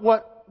Himself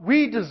what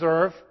we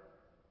deserve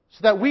so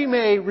that we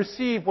may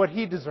receive what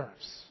He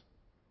deserves.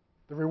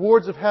 The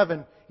rewards of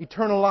heaven,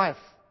 eternal life,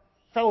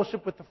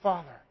 fellowship with the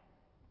Father.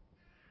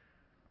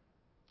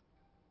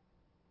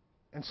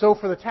 And so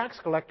for the tax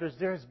collectors,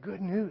 there's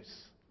good news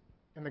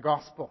in the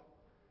gospel.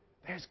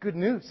 There's good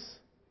news.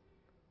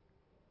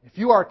 If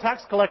you are a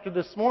tax collector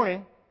this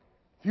morning,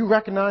 if you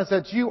recognize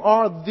that you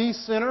are the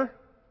sinner,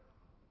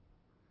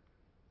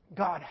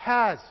 God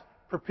has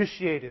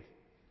propitiated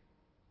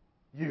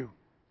you.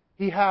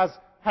 He has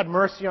had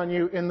mercy on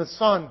you in the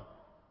Son.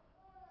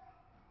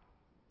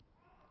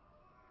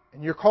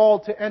 And you're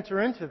called to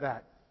enter into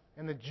that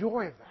and the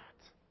joy of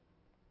that.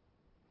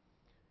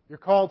 You're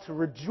called to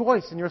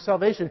rejoice in your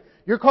salvation.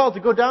 You're called to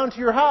go down to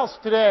your house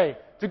today,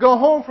 to go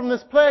home from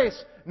this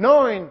place,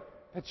 knowing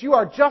that you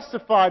are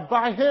justified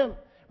by Him,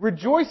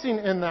 rejoicing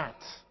in that.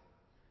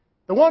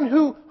 The one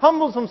who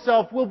humbles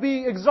himself will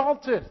be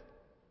exalted.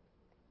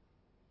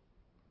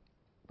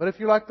 But if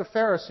you're like the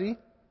Pharisee,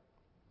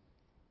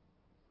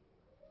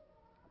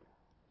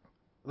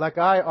 like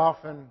I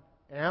often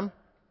am,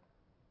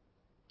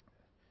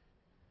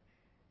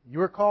 you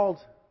are called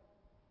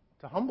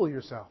to humble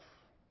yourself.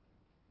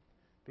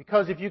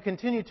 Because if you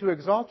continue to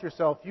exalt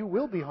yourself, you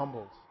will be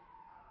humbled.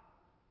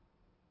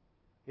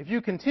 If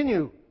you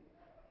continue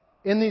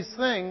in these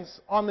things,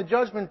 on the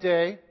judgment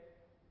day,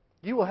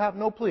 you will have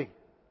no plea.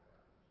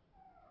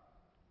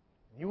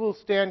 You will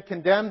stand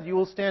condemned, you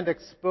will stand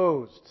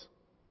exposed.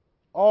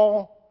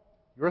 All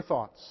your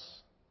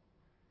thoughts,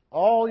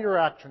 all your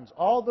actions,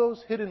 all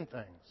those hidden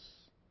things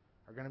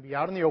are going to be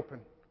out in the open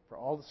for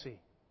all to see.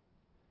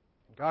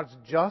 And God's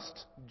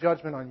just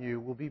judgment on you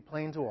will be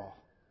plain to all.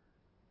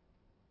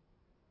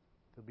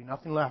 There'll be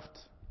nothing left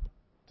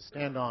to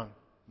stand on.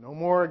 No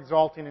more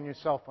exalting in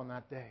yourself on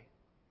that day.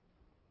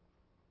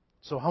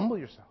 So humble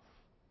yourself.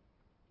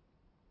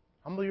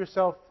 Humble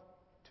yourself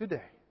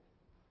today.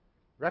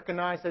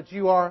 Recognize that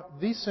you are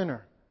the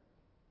sinner.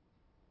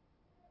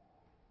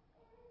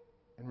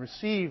 And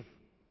receive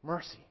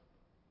mercy.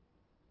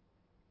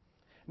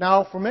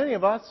 Now, for many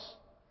of us,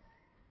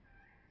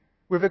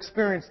 we've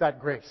experienced that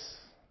grace.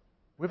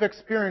 We've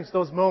experienced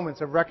those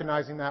moments of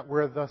recognizing that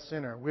we're the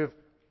sinner. We've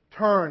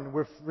turned,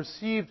 we've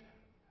received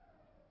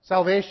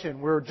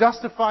salvation, we're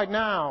justified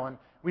now, and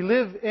we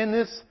live in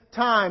this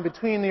time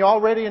between the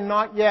already and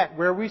not yet,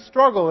 where we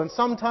struggle, and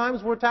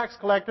sometimes we're tax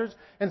collectors,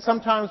 and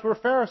sometimes we're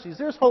Pharisees.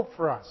 There's hope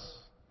for us.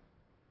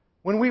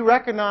 When we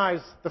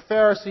recognize the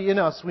Pharisee in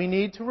us, we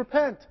need to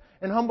repent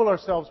and humble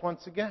ourselves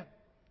once again.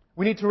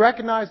 We need to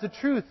recognize the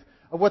truth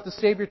of what the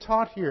Savior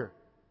taught here.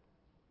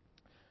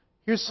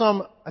 Here's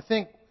some, I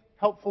think,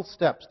 helpful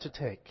steps to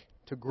take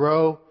to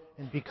grow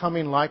in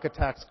becoming like a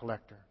tax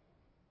collector.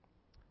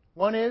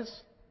 One is,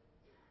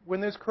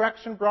 when there's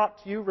correction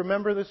brought to you,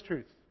 remember this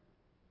truth.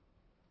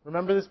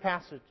 Remember this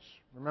passage.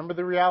 Remember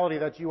the reality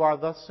that you are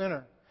the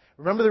sinner.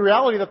 Remember the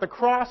reality that the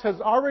cross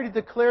has already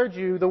declared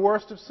you the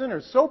worst of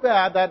sinners. So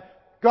bad that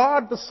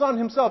God the Son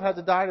Himself had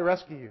to die to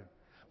rescue you.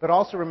 But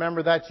also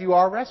remember that you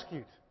are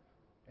rescued.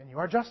 And you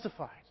are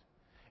justified.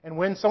 And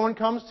when someone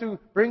comes to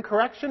bring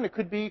correction, it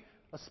could be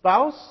a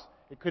spouse.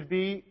 It could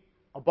be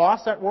a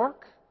boss at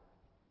work.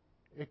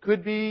 It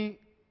could be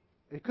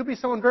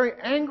someone very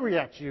angry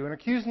at you and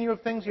accusing you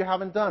of things you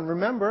haven't done.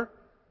 Remember,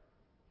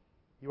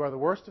 You are the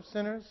worst of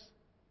sinners,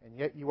 and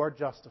yet you are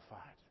justified.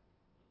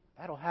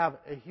 That'll have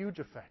a huge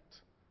effect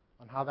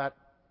on how that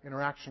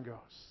interaction goes.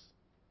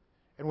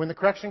 And when the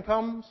correction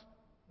comes,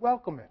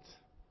 welcome it.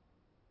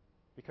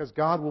 Because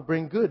God will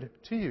bring good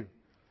to you.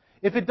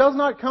 If it does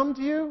not come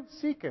to you,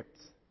 seek it.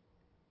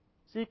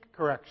 Seek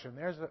correction.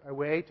 There's a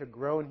way to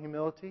grow in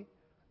humility.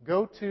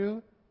 Go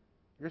to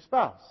your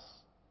spouse,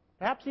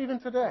 perhaps even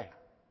today,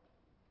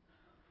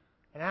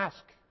 and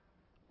ask,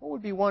 what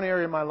would be one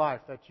area of my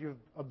life that you've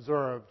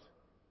observed,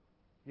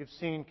 you've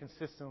seen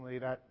consistently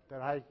that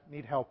I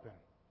need help in?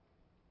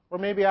 Or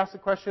maybe ask the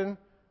question,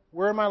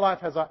 where in my life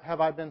have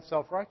I been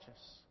self-righteous?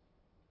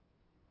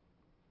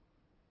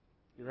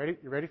 You ready?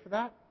 You ready for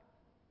that?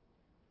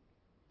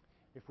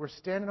 If we're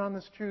standing on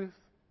this truth,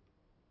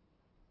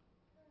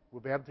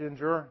 we'll be able to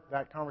endure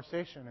that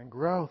conversation and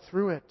grow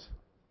through it.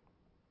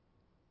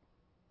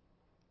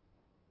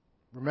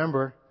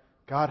 Remember,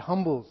 God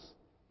humbles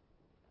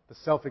the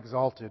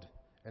self-exalted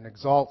and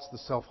exalts the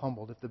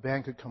self-humbled. If the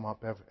band could come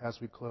up as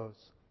we close.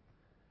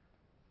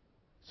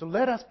 So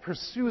let us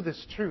pursue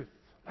this truth.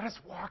 Let us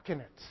walk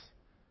in it.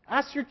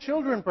 Ask your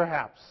children,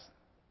 perhaps.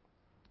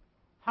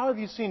 How have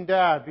you seen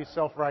Dad be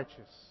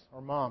self-righteous?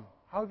 Or Mom?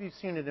 How have you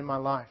seen it in my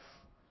life?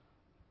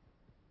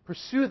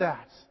 Pursue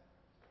that.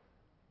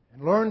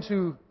 And learn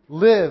to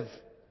live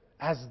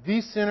as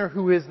the sinner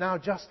who is now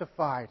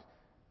justified.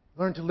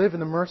 Learn to live in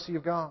the mercy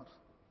of God.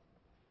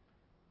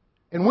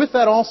 And with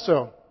that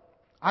also,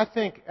 I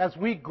think as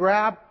we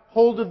grab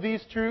hold of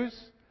these truths,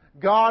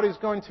 God is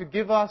going to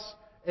give us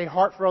a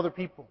heart for other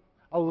people,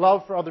 a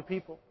love for other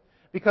people.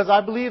 Because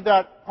I believe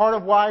that part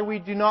of why we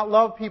do not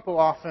love people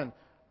often,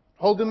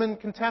 hold them in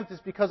contempt, is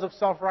because of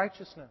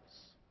self-righteousness.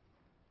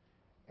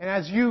 And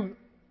as you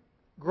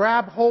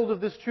grab hold of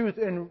this truth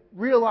and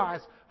realize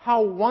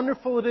how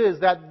wonderful it is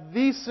that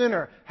the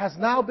sinner has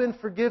now been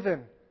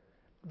forgiven,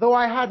 though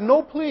I had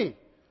no plea,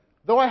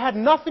 though I had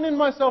nothing in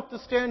myself to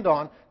stand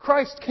on,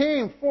 Christ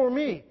came for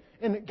me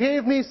and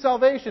gave me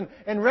salvation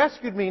and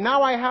rescued me.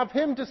 Now I have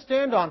Him to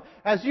stand on.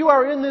 As you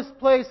are in this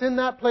place, in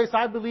that place,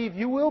 I believe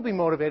you will be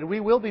motivated.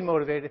 We will be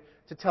motivated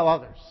to tell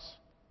others,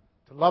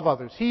 to love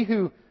others. He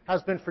who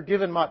has been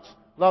forgiven much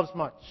loves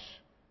much.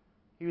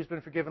 He who's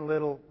been forgiven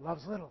little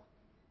loves little.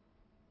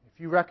 If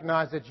you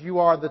recognize that you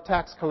are the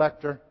tax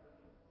collector,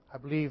 I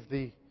believe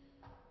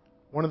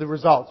one of the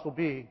results will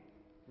be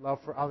love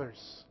for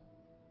others.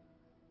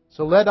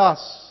 So let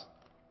us,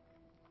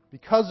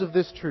 because of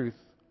this truth,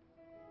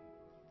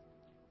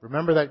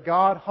 remember that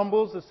God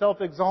humbles the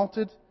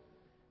self-exalted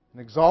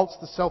and exalts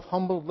the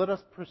self-humbled. Let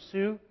us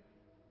pursue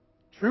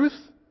truth.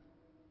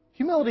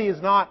 Humility is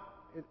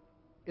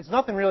it's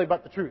nothing really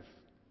but the truth.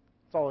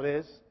 That's all it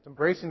is. It's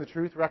embracing the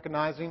truth,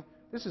 recognizing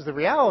this is the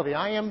reality.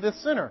 I am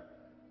this sinner.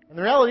 And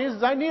the reality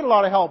is I need a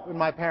lot of help in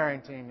my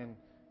parenting, and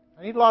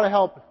I need a lot of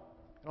help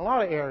in a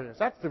lot of areas.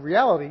 That's the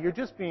reality. You're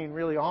just being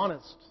really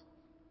honest.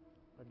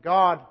 But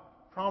God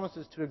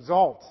promises to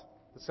exalt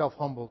the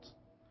self-humbled.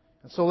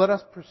 And so let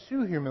us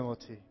pursue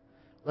humility.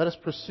 Let us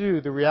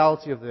pursue the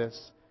reality of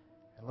this.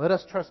 And let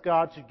us trust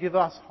God to give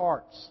us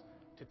hearts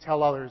to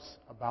tell others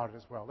about it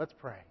as well. Let's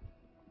pray.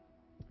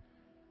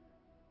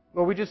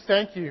 Lord, we just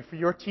thank You for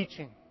Your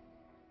teaching.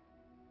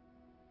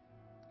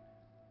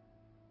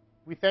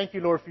 We thank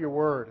You, Lord, for Your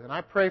word. And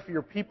I pray for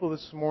Your people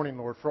this morning,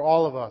 Lord, for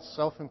all of us,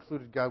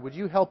 self-included, God. Would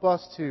You help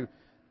us to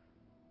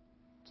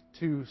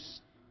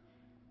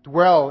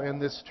dwell in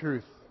this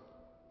truth?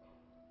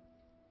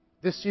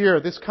 This year,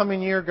 this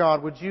coming year,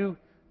 God, would You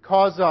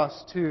cause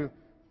us to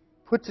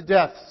put to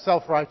death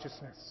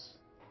self-righteousness,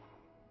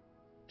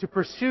 to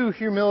pursue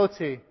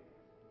humility,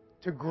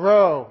 to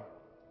grow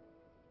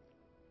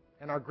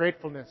in our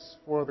gratefulness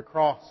for the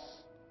cross,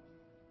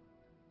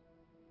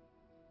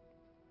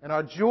 and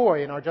our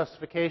joy in our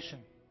justification,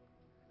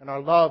 and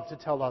our love to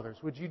tell others.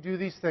 Would You do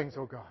these things,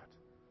 O God?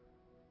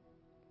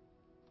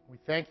 We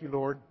thank You,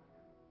 Lord.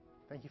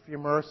 Thank You for Your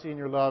mercy and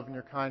Your love and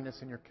Your kindness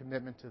and Your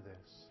commitment to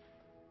this.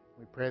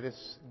 We pray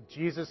this in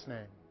Jesus'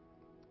 name.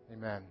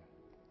 Amen.